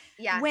this. But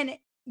when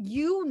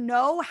you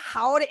know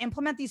how to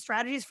implement these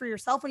strategies for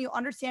yourself, when you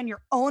understand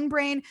your own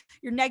brain,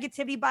 your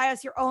negativity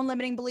bias, your own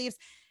limiting beliefs,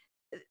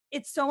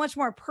 it's so much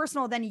more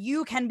personal. Than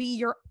you can be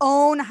your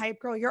own hype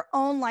girl, your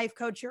own life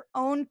coach, your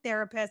own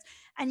therapist,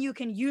 and you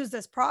can use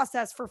this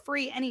process for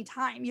free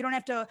anytime. You don't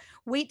have to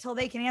wait till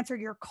they can answer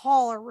your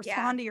call or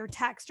respond to your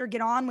text or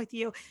get on with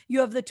you.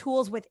 You have the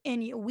tools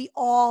within you. We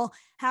all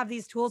have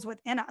these tools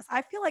within us.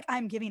 I feel like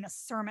I'm giving a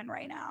sermon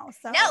right now.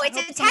 So no, it's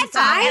a TED Talk, and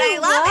I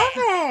love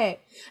it.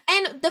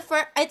 And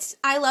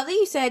I love that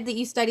you said that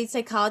you studied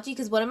psychology,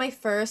 because one of my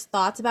first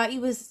thoughts about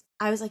you was,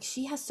 I was like,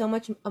 she has so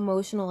much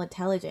emotional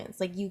intelligence.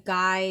 Like, you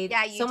guide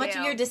so much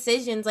of your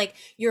decisions. Like,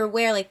 you're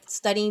aware, like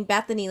studying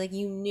Bethany, like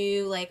you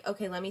knew, like,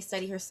 okay, let me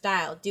study her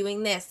style,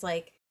 doing this.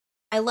 Like,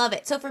 I love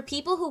it. So for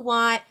people who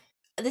want,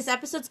 this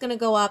episode's going to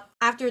go up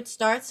after it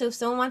starts. So if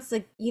someone wants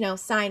to,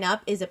 sign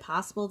up, is it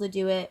possible to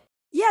do it?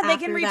 Yeah, they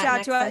can reach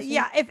out to us.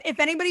 Yeah, if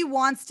anybody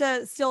wants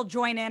to still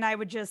join in, I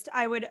would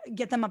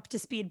get them up to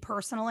speed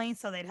personally,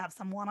 so they'd have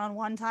some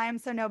one-on-one time.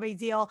 So no big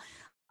deal.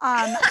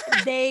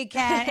 They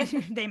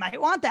might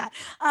want that.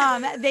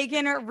 They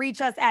can reach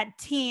us at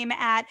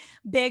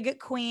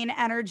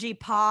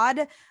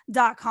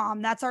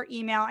team@bigqueenenergypod.com. That's our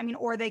email. I mean,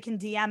 or they can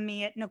DM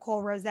me at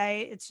Nicole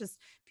Rosé. It's just,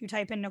 if you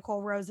type in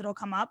Nicole Rose, it'll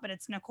come up, but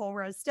it's Nicole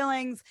Rose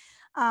Stillings.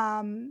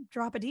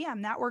 Drop a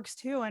DM. That works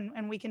too.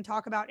 And we can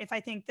talk about if I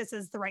think this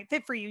is the right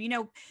fit for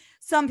you.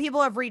 Some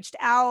people have reached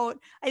out.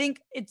 I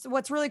think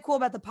what's really cool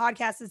about the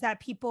podcast is that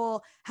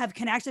people have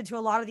connected to a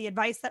lot of the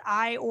advice that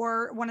I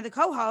or one of the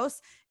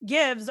co-hosts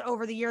gives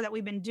over the year that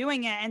we've been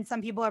doing it. And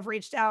some people have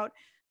reached out,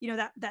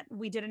 that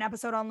we did an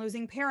episode on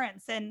losing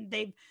parents, and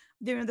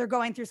they're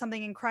going through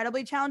something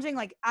incredibly challenging.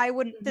 Like,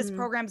 this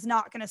program's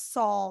not going to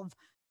solve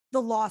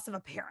the loss of a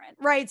parent,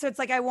 right? So it's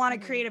like, I want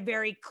to create a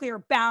very clear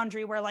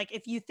boundary where, like,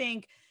 if you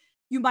think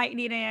you might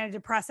need an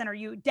antidepressant, or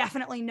you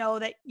definitely know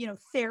that,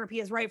 therapy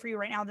is right for you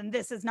right now, then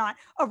this is not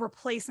a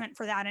replacement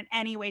for that in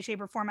any way, shape,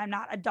 or form. I'm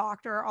not a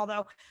doctor,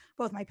 although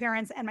both my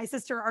parents and my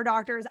sister are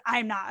doctors.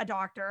 I'm not a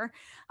doctor.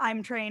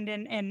 I'm trained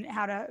in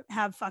how to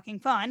have fucking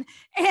fun,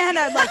 and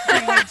I'd like to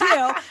train it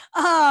too.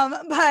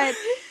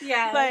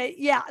 But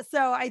yeah,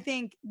 so I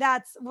think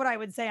that's what I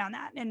would say on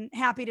that, and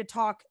happy to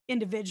talk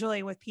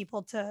individually with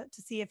people to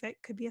see if it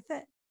could be a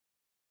fit.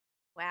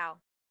 Wow.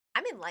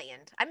 I'm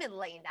enlightened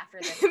after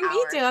this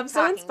Me too. I'm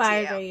so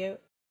inspired by you.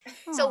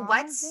 So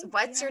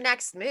what's your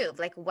next move?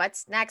 Like,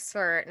 what's next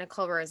for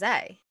Nicole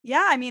Rosé?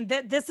 Yeah, I mean,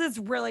 this is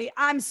really,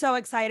 I'm so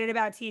excited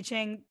about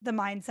teaching the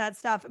mindset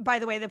stuff. By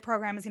the way, the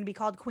program is going to be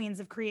called Queens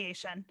of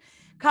Creation,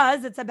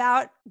 because it's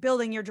about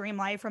building your dream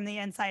life from the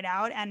inside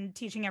out and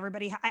teaching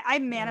everybody. I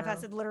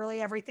manifested literally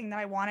everything that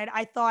I wanted.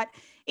 I thought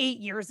 8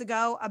 years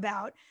ago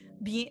about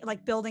being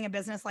like building a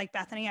business like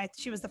Bethany.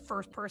 She was the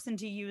first person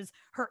to use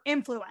her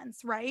influence,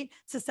 right,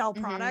 to sell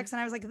products.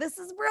 And I was like, this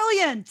is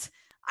brilliant.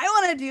 I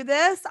want to do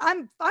this.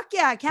 Fuck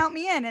yeah, count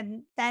me in.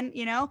 And then,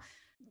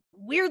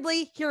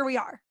 weirdly, here we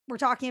are. We're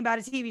talking about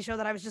a TV show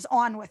that I was just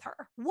on with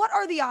her. What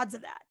are the odds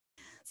of that?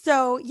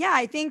 So yeah,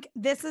 I think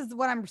this is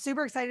what I'm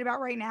super excited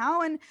about right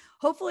now. And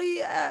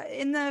hopefully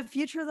in the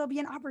future, there'll be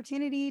an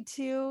opportunity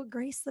to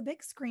grace the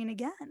big screen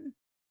again.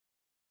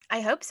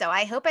 I hope so.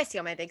 I hope I see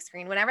on my big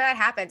screen. Whenever that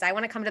happens, I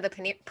want to come to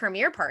the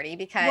premiere party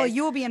because. Well,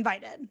 you will be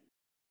invited.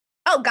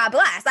 Oh, God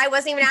bless. I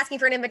wasn't even asking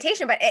for an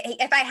invitation, but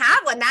if I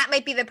have one, that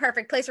might be the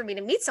perfect place for me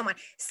to meet someone.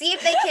 See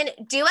if they can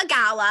do a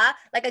gala,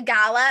 like a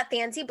gala,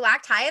 fancy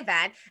black tie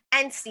event,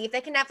 and see if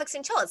they can Netflix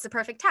and chill. It's the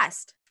perfect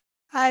test.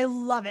 I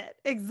love it.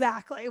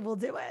 Exactly. We'll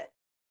do it.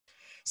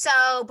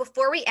 So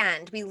before we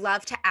end, we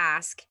love to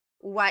ask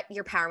what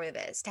your power move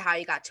is to how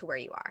you got to where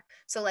you are.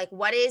 So like,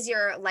 what is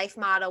your life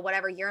motto,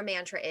 whatever your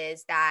mantra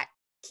is that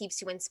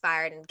keeps you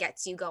inspired and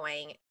gets you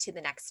going to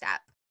the next step?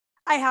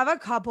 I have a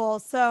couple.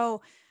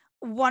 So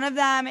one of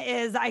them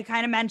is, I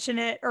kind of mentioned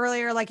it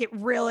earlier, like it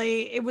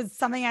was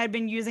something I had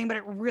been using, but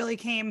it really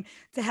came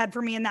to head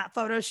for me in that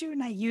photo shoot.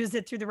 And I used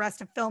it through the rest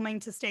of filming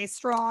to stay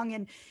strong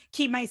and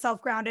keep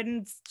myself grounded.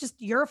 And it's just,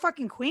 you're a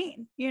fucking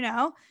queen,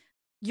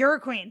 you're a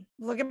queen.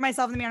 Look at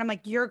myself in the mirror. I'm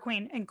like, you're a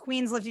queen, and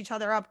queens lift each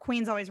other up.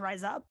 Queens always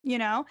rise up,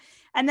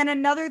 And then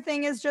another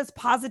thing is just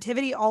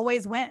positivity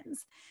always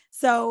wins.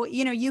 So,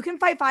 you can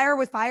fight fire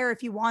with fire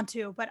if you want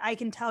to, but I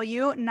can tell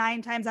you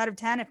 9 times out of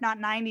 10, if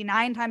not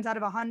 99 times out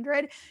of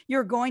 100,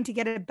 you're going to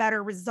get a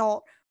better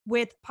result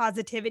with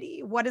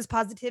positivity. What is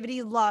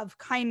positivity? Love,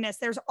 kindness.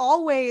 There's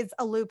always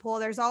a loophole.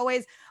 There's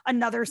always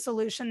another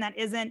solution that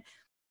isn't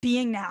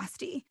being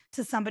nasty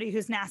to somebody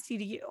who's nasty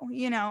to you.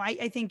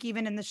 I think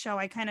even in the show,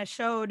 I kind of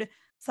showed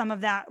some of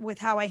that with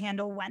how I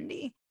handle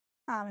Wendy.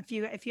 If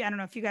you, I don't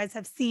know if you guys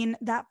have seen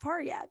that far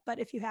yet, but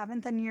if you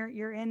haven't, then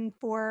you're in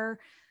for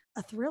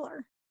a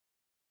thriller.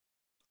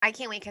 I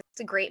can't wait because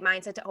it's a great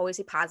mindset to always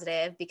be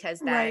positive because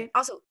then Right.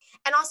 also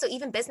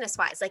even business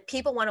wise, like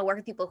people want to work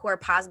with people who are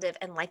positive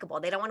and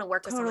likable. They don't want to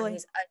work with someone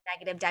who's a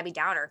negative Debbie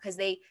Downer because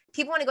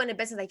people want to go into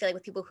business, I feel like,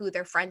 with people who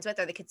they're friends with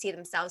or they could see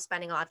themselves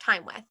spending a lot of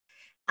time with.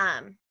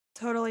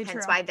 Totally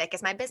hence true. why Vic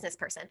is my business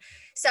person.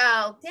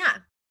 So yeah.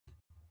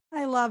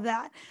 I love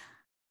that.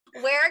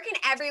 Where can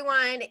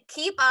everyone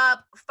keep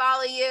up,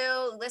 follow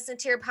you, listen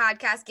to your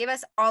podcast? Give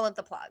us all of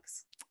the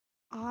plugs.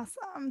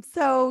 Awesome.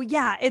 So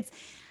yeah, it's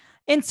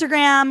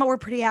Instagram. We're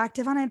pretty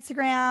active on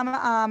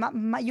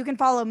Instagram. You can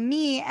follow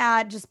me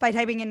just by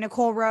typing in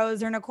Nicole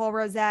Rose or Nicole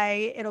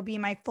Rosé. It'll be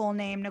my full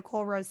name,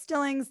 Nicole Rose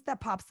Stillings.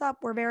 That pops up.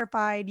 We're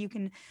verified. You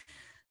can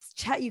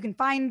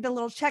find the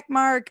little check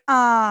mark.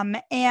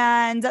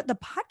 And the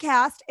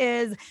podcast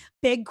is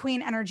Big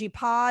Queen Energy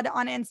Pod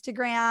on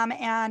Instagram,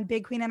 and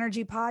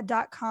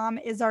bigqueenenergypod.com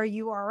is our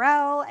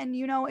URL. And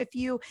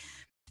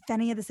if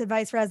any of this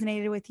advice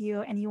resonated with you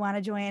and you want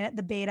to join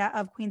the beta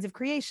of Queens of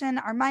Creation,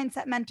 our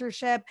mindset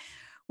mentorship,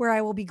 where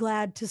I will be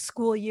glad to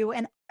school you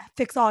and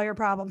fix all your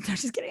problems. I'm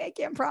just kidding. I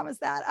can't promise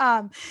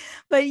that.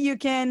 But you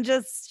can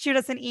just shoot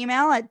us an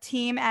email at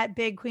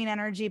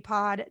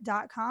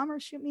team@bigqueenenergypod.com or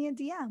shoot me a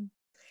DM.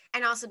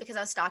 And also, because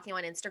I was stalking you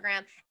on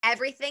Instagram,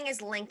 everything is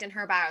linked in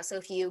her bio. So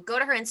if you go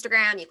to her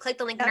Instagram, you click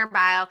the link in her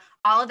bio,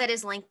 all of it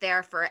is linked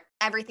there for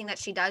everything that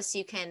she does. So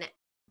you can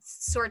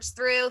search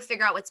through,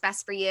 figure out what's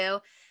best for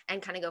you,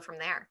 and kind of go from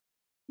there.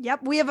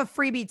 Yep. We have a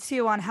freebie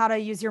too on how to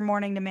use your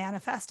morning to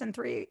manifest in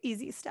 3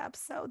 easy steps.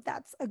 So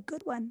that's a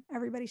good one.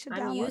 Everybody should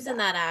download I'm using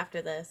that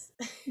after this.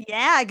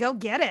 Yeah, go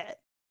get it.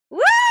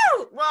 Woo!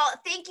 Well,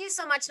 thank you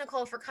so much,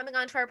 Nicole, for coming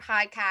on to our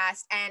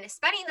podcast and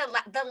spending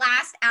the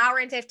last hour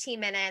and 15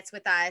 minutes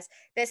with us.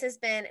 This has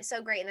been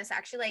so great, and this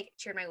actually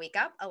cheered my week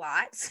up a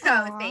lot.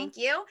 So Thank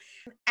you.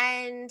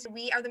 And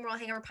we are the Moral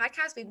Hangover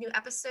Podcast. We have new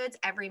episodes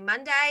every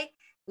Monday.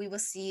 We will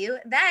see you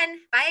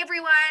then. Bye,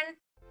 everyone.